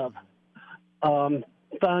of.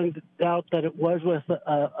 Found out that it was with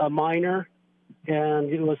a minor,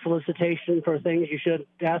 and it was solicitation for things you should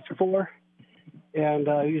ask for. And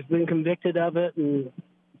he's been convicted of it, and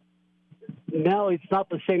now it's not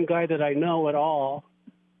the same guy that I know at all.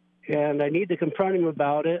 And I need to confront him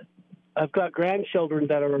about it. I've got grandchildren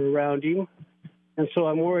that are around him, and so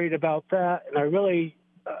I'm worried about that. And I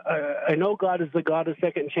know God is the God of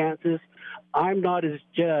second chances. I'm not his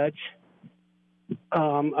judge.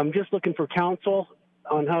 I'm just looking for counsel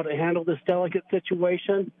on how to handle this delicate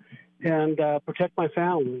situation and protect my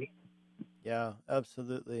family. Yeah,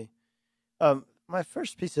 absolutely. my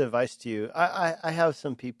first piece of advice to you, I have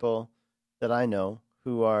some people that I know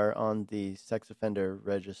who are on the sex offender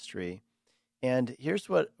registry. And here's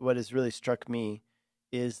what has really struck me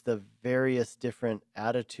is the various different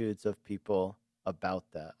attitudes of people about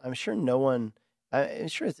that. I'm sure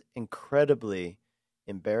it's incredibly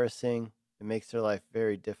embarrassing. It makes their life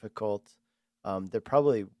very difficult. They're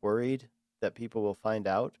probably worried that people will find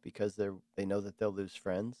out because they know that they'll lose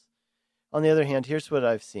friends. On the other hand, here's what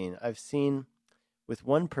I've seen. I've seen with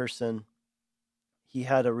one person, he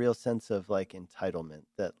had a real sense of like entitlement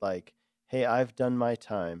that like, hey, I've done my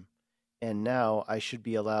time and now I should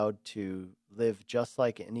be allowed to live just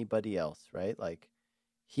like anybody else, right? Like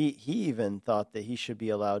he even thought that he should be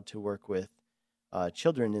allowed to work with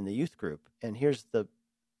children in the youth group. And here's the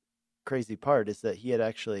crazy part is that he had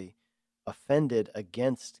actually offended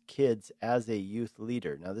against kids as a youth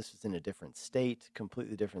leader. Now, this was in a different state,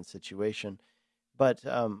 completely different situation. But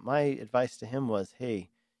my advice to him was, hey,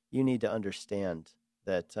 you need to understand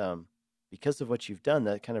that because of what you've done,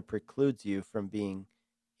 that kind of precludes you from being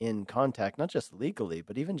in contact, not just legally,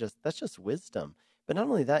 but even that's just wisdom. But not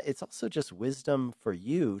only that, it's also just wisdom for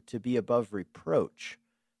you to be above reproach,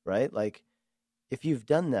 right? Like if you've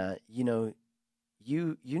done that, you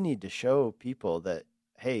need to show people that,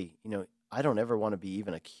 hey, I don't ever want to be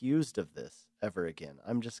even accused of this ever again.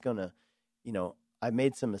 I'm just going to, I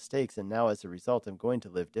made some mistakes and now as a result, I'm going to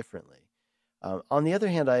live differently. On the other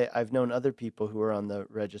hand, I've known other people who were on the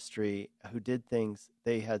registry who did things,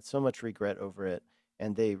 they had so much regret over it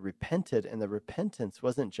and they repented. And the repentance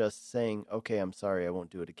wasn't just saying, okay, I'm sorry, I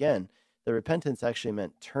won't do it again. The repentance actually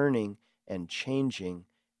meant turning and changing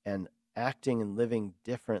and acting and living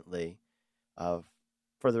differently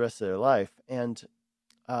for the rest of their life. And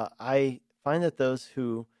I find that those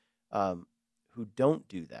who don't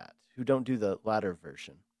do that, who don't do the latter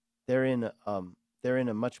version, they're in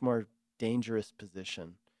a much more dangerous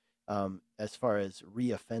position as far as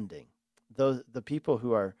reoffending. The people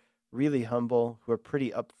who are really humble, who are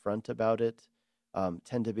pretty upfront about it,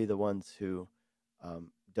 tend to be the ones who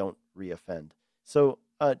don't reoffend. So,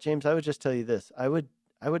 James, I would just tell you this: I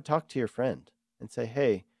would talk to your friend and say,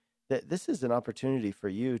 hey, this is an opportunity for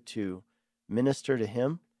you to minister to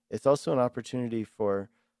him. It's also an opportunity for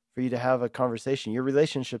you to have a conversation. Your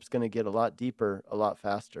relationship's going to get a lot deeper, a lot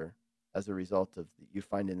faster as a result of you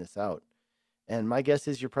finding this out. And my guess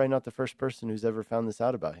is you're probably not the first person who's ever found this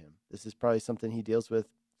out about him. This is probably something he deals with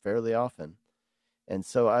fairly often. And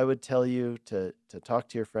so I would tell you to talk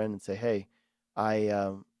to your friend and say, hey,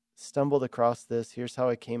 I stumbled across this. Here's how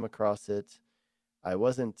I came across it. I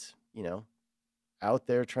wasn't, out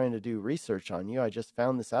there trying to do research on you. I just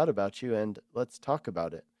found this out about you, and let's talk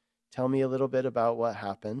about it. Tell me a little bit about what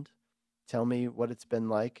happened. Tell me what it's been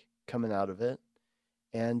like coming out of it.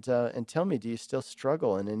 And tell me, do you still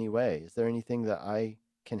struggle in any way? Is there anything that I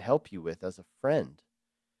can help you with as a friend?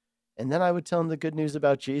 And then I would tell him the good news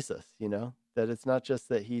about Jesus, that it's not just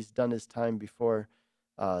that he's done his time before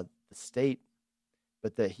the state,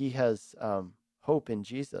 but that he has hope in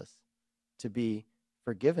Jesus to be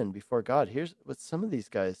forgiven before God. Here's what some of these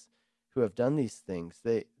guys who have done these things,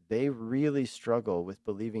 they really struggle with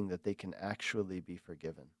believing that they can actually be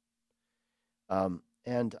forgiven.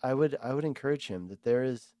 And I would encourage him that there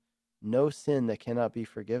is no sin that cannot be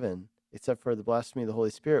forgiven except for the blasphemy of the Holy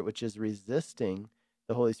Spirit, which is resisting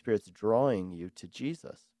the Holy Spirit's drawing you to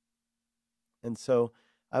Jesus. And so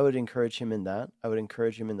I would encourage him in that. I would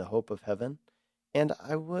encourage him in the hope of heaven. And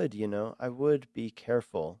I would be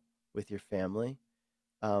careful with your family.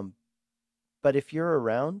 But if you're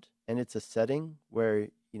around and it's a setting where,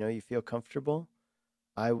 you feel comfortable,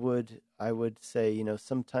 I would say,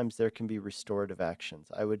 sometimes there can be restorative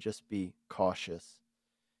actions. I would just be cautious.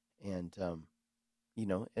 And, and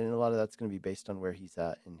a lot of that's going to be based on where he's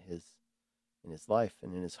at in his life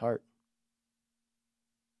and in his heart.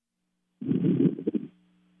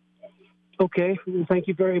 Okay. Thank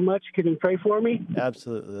you very much. Can you pray for me?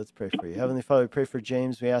 Absolutely. Let's pray for you. Heavenly Father, we pray for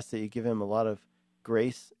James. We ask that you give him a lot of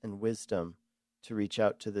grace and wisdom to reach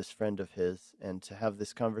out to this friend of his and to have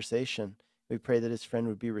this conversation. We pray that his friend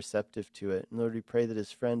would be receptive to it. And Lord, we pray that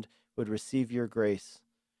his friend would receive your grace.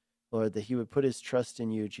 Lord, that he would put his trust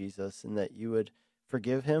in you, Jesus, and that you would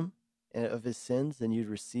forgive him of his sins and you'd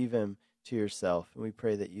receive him to yourself. And we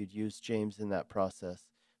pray that you'd use James in that process.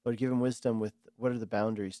 Lord, give him wisdom with what are the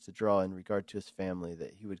boundaries to draw in regard to his family,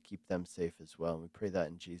 that he would keep them safe as well. And we pray that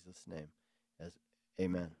in Jesus' name.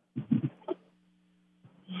 Amen.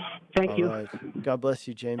 Thank you. Right. God bless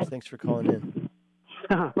you, James. Thanks for calling in.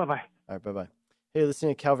 Bye-bye. All right, bye-bye. Hey,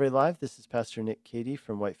 listening to Calvary Live. This is Pastor Nick Cady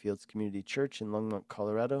from Whitefields Community Church in Longmont,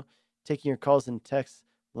 Colorado, taking your calls and texts.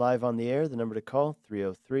 live on the air. The number to call,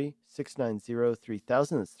 303-690-3000.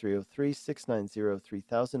 That's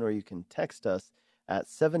 303-690-3000. Or you can text us at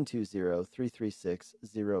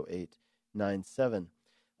 720-336-0897.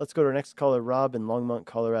 Let's go to our next caller, Rob in Longmont,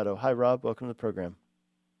 Colorado. Hi, Rob. Welcome to the program.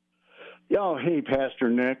 Yo, hey, Pastor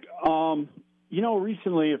Nick.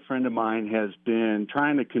 Recently a friend of mine has been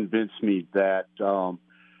trying to convince me that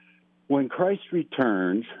when Christ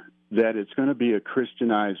returns, that it's going to be a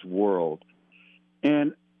Christianized world.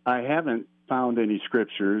 And I haven't found any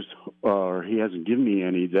scriptures, or he hasn't given me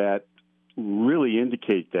any, that really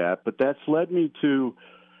indicate that. But that's led me to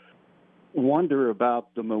wonder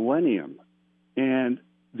about the millennium. And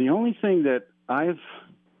the only thing that I've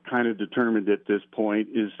kind of determined at this point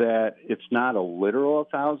is that it's not a literal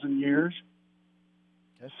 1,000 years.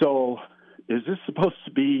 Okay. So is this supposed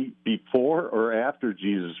to be before or after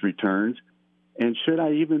Jesus returns? And should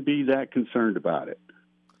I even be that concerned about it?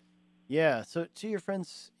 Yeah. So to your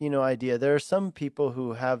friend's, idea, there are some people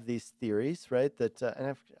who have these theories, right? That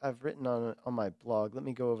and I've written on my blog. Let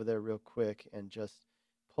me go over there real quick and just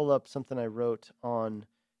pull up something I wrote on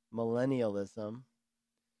millennialism,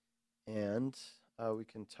 and we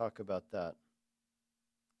can talk about that.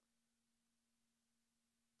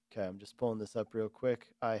 Okay, I'm just pulling this up real quick.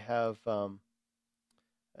 I have,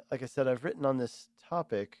 like I said, I've written on this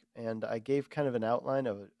topic, and I gave kind of an outline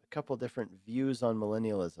of a couple different views on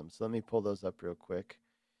millennialism. So let me pull those up real quick.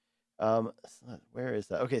 Where is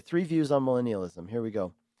that? Okay, 3 views on millennialism. Here we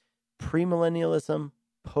go. Premillennialism,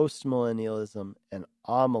 postmillennialism, and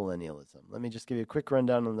amillennialism. Let me just give you a quick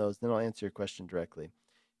rundown on those, then I'll answer your question directly.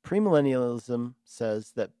 Premillennialism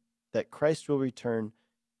says that Christ will return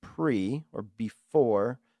pre or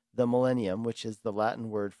before the millennium, which is the Latin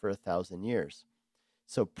word for 1,000 years.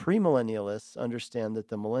 So premillennialists understand that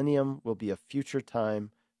the millennium will be a future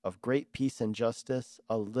time of great peace and justice,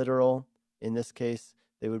 a literal, in this case,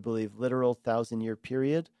 they would believe literal 1,000-year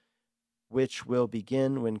period, which will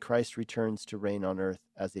begin when Christ returns to reign on earth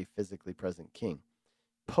as a physically present king.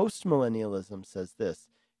 Postmillennialism says this: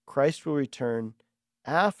 Christ will return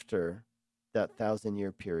after that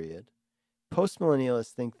 1,000-year period.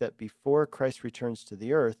 Postmillennialists think that before Christ returns to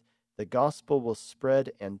the earth, the gospel will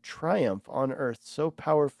spread and triumph on earth so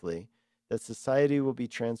powerfully that society will be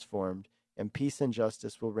transformed and peace and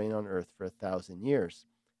justice will reign on earth for 1,000 years,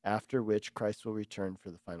 after which Christ will return for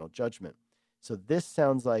the final judgment. So this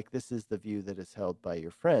sounds like this is the view that is held by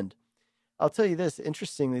your friend. I'll tell you this,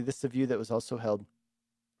 interestingly, this is a view that was also held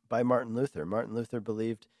by Martin Luther. Martin Luther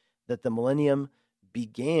believed that the millennium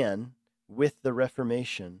began with the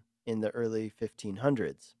Reformation in the early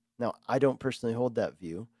 1500s. Now, I don't personally hold that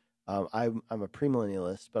view. I'm a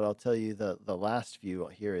premillennialist, but I'll tell you the last view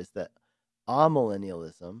here is that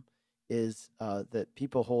amillennialism is that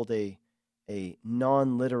people hold a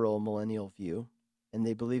non-literal millennial view, and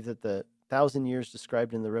they believe that the 1,000 years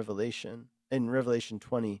described in Revelation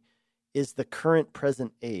 20 is the current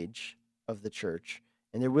present age of the church,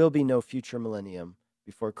 and there will be no future millennium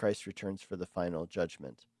before Christ returns for the final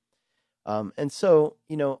judgment. And so,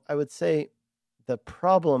 I would say the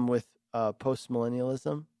problem with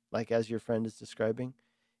postmillennialism, like as your friend is describing,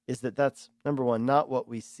 is that that's, number one, not what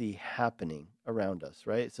we see happening around us,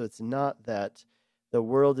 right? So it's not that the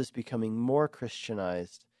world is becoming more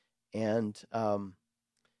Christianized and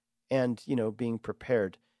being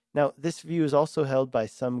prepared. Now, this view is also held by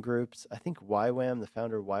some groups. I think YWAM, the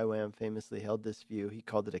founder of YWAM, famously held this view. He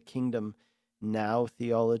called it a kingdom now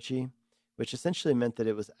theology, which essentially meant that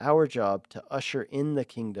it was our job to usher in the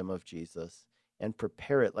kingdom of Jesus and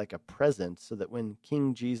prepare it like a present so that when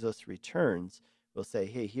King Jesus returns, we'll say,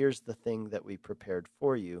 hey, here's the thing that we prepared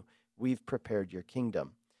for you. We've prepared your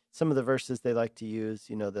kingdom. Some of the verses they like to use,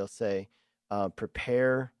 they'll say,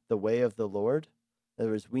 prepare the way of the Lord. In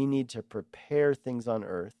other words, we need to prepare things on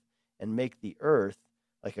earth and make the earth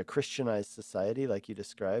like a Christianized society, like you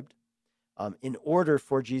described, in order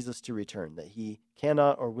for Jesus to return, that he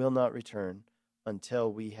cannot or will not return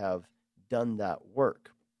until we have done that work.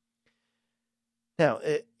 Now,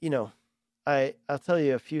 I'll tell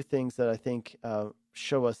you a few things that I think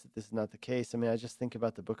show us that this is not the case. I mean, I just think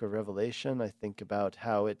about the book of Revelation. I think about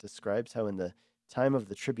how it describes how in the time of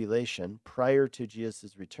the tribulation, prior to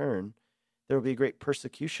Jesus' return, there will be a great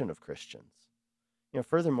persecution of Christians.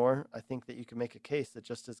 Furthermore, I think that you can make a case that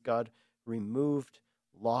just as God removed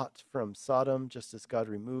Lot from Sodom, just as God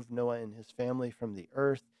removed Noah and his family from the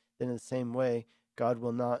earth, then in the same way, God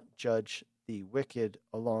will not judge the wicked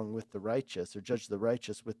along with the righteous, or judge the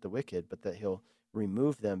righteous with the wicked, but that he'll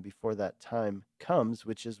remove them before that time comes,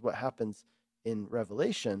 which is what happens in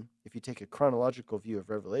Revelation. If you take a chronological view of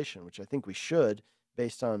Revelation, which I think we should,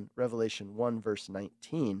 based on Revelation 1, verse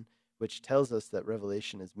 19, which tells us that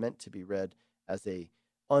Revelation is meant to be read as a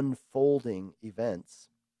unfolding events,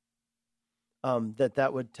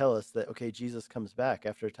 that would tell us that, okay, Jesus comes back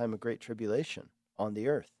after a time of great tribulation on the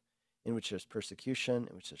earth, in which there's persecution,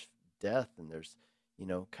 in which there's death, and there's,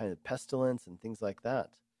 kind of pestilence and things like that.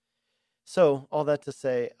 So all that to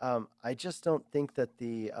say, I just don't think that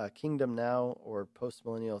the kingdom now or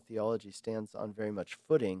postmillennial theology stands on very much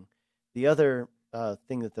footing. The other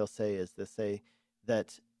thing that they'll say is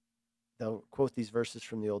that they'll quote these verses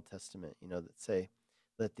from the Old Testament, that say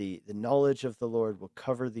that the knowledge of the Lord will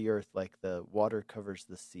cover the earth like the water covers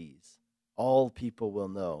the seas. All people will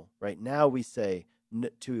know. Right now we say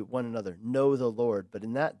to one another, know the Lord, but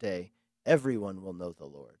in that day, everyone will know the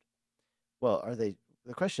Lord. Well, the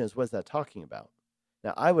question is, what is that talking about?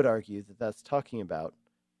 Now, I would argue that that's talking about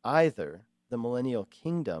either the millennial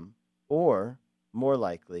kingdom, or more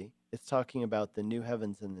likely, it's talking about the new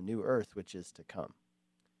heavens and the new earth, which is to come.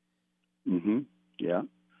 Mm-hmm. Yeah.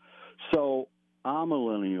 So,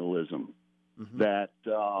 amillennialism, that,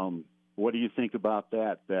 what do you think about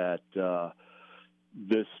that? That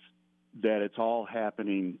it's all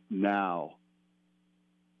happening now?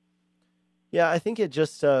 Yeah, I think it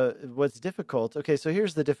just, what's difficult, okay, so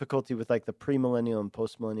here's the difficulty with like the premillennial and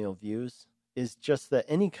postmillennial views, is just that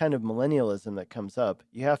any kind of millennialism that comes up,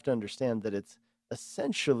 you have to understand that it's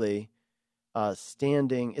essentially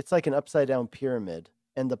standing, it's like an upside down pyramid,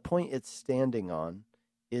 and the point it's standing on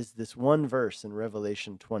is this one verse in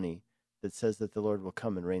Revelation 20 that says that the Lord will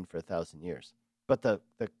come and reign for 1,000 years. But the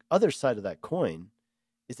other side of that coin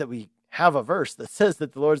is that we have a verse that says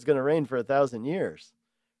that the Lord's going to reign for 1,000 years,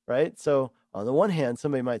 right? So on the one hand,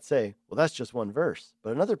 somebody might say, well, that's just one verse.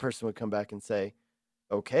 But another person would come back and say,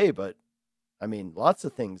 okay, but I mean, lots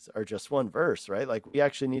of things are just one verse, right? Like, we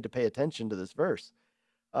actually need to pay attention to this verse.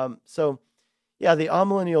 So yeah, the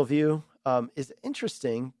amillennial view is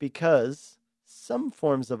interesting because some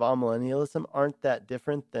forms of amillennialism aren't that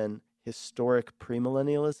different than historic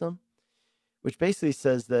premillennialism, which basically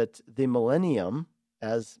says that the millennium,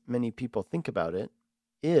 as many people think about it,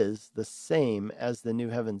 is the same as the new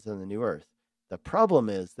heavens and the new earth. The problem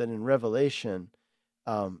is that in Revelation,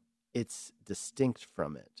 it's distinct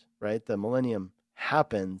from it, right? The millennium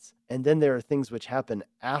happens, and then there are things which happen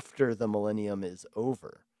after the millennium is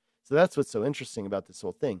over. So that's what's so interesting about this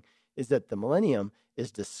whole thing, is that the millennium is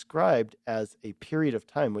described as a period of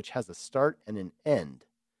time which has a start and an end.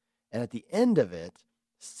 And at the end of it,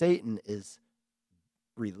 Satan is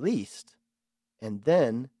released, and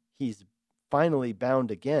then he's finally bound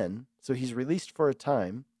again. So he's released for a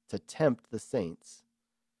time to tempt the saints,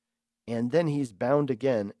 and then he's bound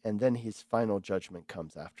again, and then his final judgment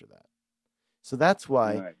comes after that. So that's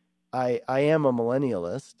why I am a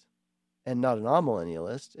millennialist and not an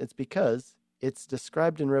amillennialist. It's because it's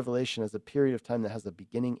described in Revelation as a period of time that has a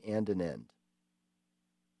beginning and an end.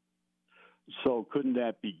 So couldn't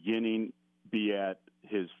that beginning be at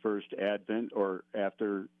his first advent or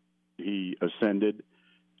after he ascended,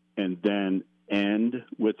 and then end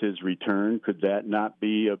with his return? Could that not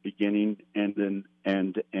be a beginning and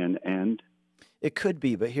an end? It could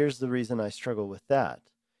be, but here's the reason I struggle with that.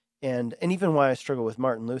 And even why I struggle with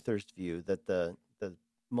Martin Luther's view that the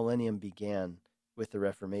millennium began with the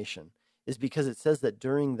Reformation is because it says that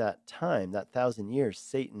during that time, that 1,000 years,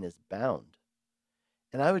 Satan is bound.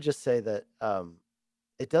 And I would just say that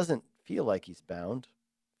it doesn't feel like he's bound.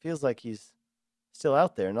 It feels like he's still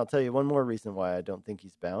out there. And I'll tell you one more reason why I don't think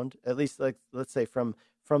he's bound, at least, like, let's say from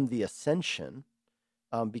the ascension,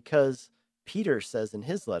 because Peter says in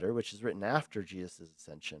his letter, which is written after Jesus'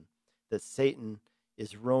 ascension, that Satan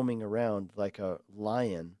is roaming around like a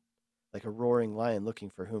lion, like a roaring lion, looking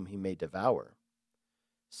for whom he may devour.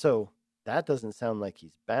 So that doesn't sound like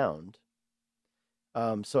he's bound.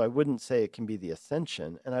 So I wouldn't say it can be the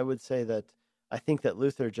ascension. And I would say that I think that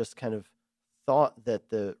Luther just kind of thought that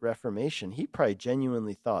the Reformation, he probably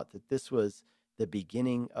genuinely thought that this was the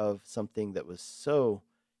beginning of something that was so,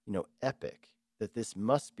 epic, that this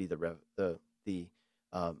must be the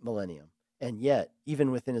millennium. And yet,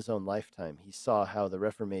 even within his own lifetime, he saw how the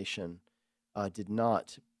Reformation did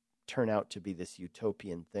not turn out to be this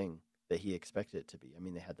utopian thing that he expected it to be. I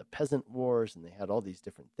mean, they had the peasant wars, and they had all these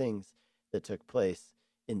different things that took place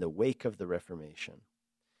in the wake of the Reformation.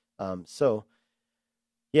 So,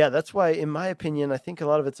 yeah, that's why, in my opinion, I think a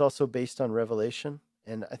lot of it's also based on Revelation.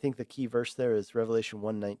 And I think the key verse there is Revelation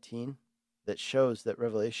 1:19, that shows that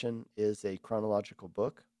Revelation is a chronological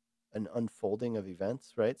book, an unfolding of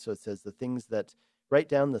events, right? So it says write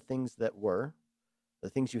down the things that were, the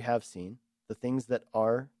things you have seen, the things that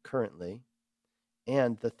are currently,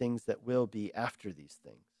 and the things that will be after these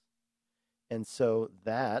things. And so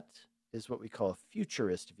that is what we call a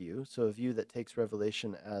futurist view. So a view that takes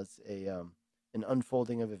Revelation as an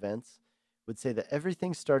unfolding of events, would say that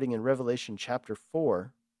everything starting in Revelation chapter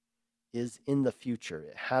 4 is in the future.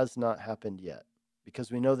 It has not happened yet,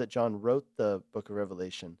 because we know that John wrote the book of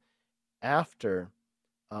Revelation after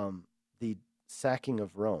the sacking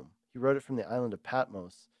of Rome. He wrote it from the island of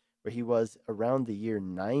Patmos, where he was around the year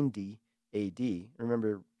 90 AD.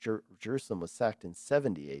 Remember, Jerusalem was sacked in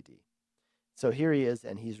 70 AD. So here he is,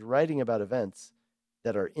 and he's writing about events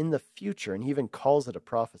that are in the future, and he even calls it a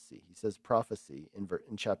prophecy. He says prophecy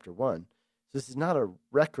in chapter 1. So this is not a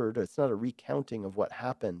record, it's not a recounting of what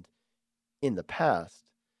happened in the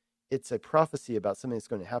past. It's a prophecy about something that's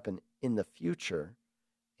going to happen in the future.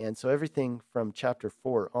 And so everything from chapter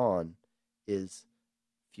 4 on is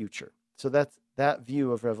future. So that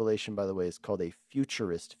view of Revelation, by the way, is called a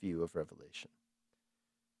futurist view of Revelation.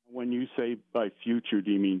 When you say by future,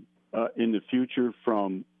 do you mean in the future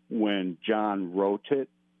from when John wrote it,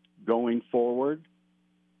 going forward,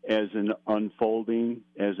 as an unfolding,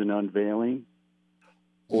 as an unveiling?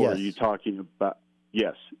 Or yes. Are you talking about,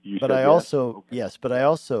 yes. You but said I yes. also, okay. yes, but I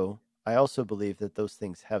also believe that those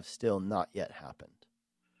things have still not yet happened.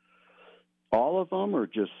 All of them or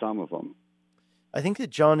just some of them? I think that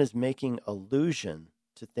John is making allusion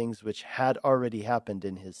to things which had already happened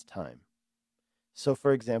in his time. So,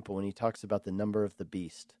 for example, when he talks about the number of the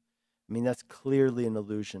beast, I mean, that's clearly an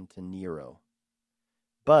allusion to Nero.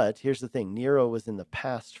 But here's the thing, Nero was in the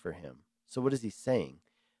past for him. So what is he saying?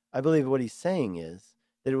 I believe what he's saying is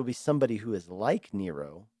that it will be somebody who is like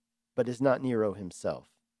Nero, but is not Nero himself.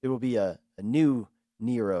 It will be a new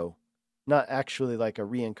Nero, not actually like a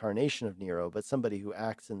reincarnation of Nero, but somebody who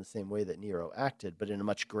acts in the same way that Nero acted, but in a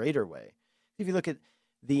much greater way. If you look at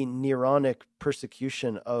the Neronic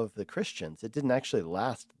persecution of the Christians, it didn't actually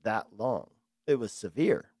last that long. It was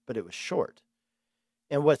severe, but it was short.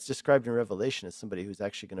 And what's described in Revelation is somebody who's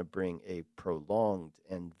actually going to bring a prolonged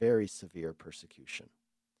and very severe persecution.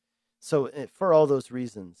 So for all those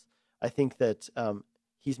reasons, I think that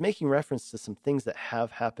he's making reference to some things that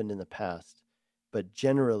have happened in the past, but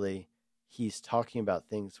generally he's talking about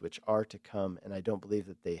things which are to come, and I don't believe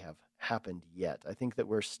that they have happened yet. I think that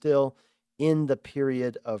we're still in the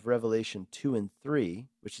period of Revelation 2 and 3,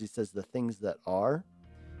 which he says the things that are.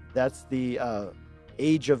 That's the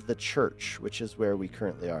age of the church, which is where we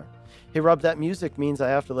currently are. Hey, Rob, that music means I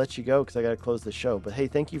have to let you go because I got to close the show. But hey,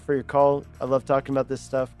 thank you for your call. I love talking about this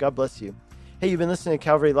stuff. God bless you. Hey, you've been listening to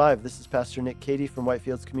Calvary Live. This is Pastor Nick Cady from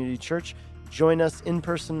Whitefields Community Church. Join us in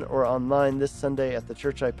person or online this Sunday at the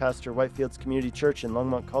church I pastor, Whitefields Community Church in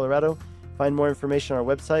Longmont, Colorado. Find more information on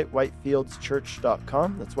our website,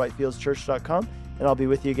 whitefieldschurch.com. That's whitefieldschurch.com. And I'll be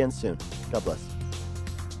with you again soon. God bless.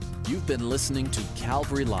 You've been listening to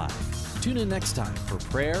Calvary Live. Tune in next time for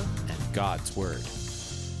prayer and God's Word.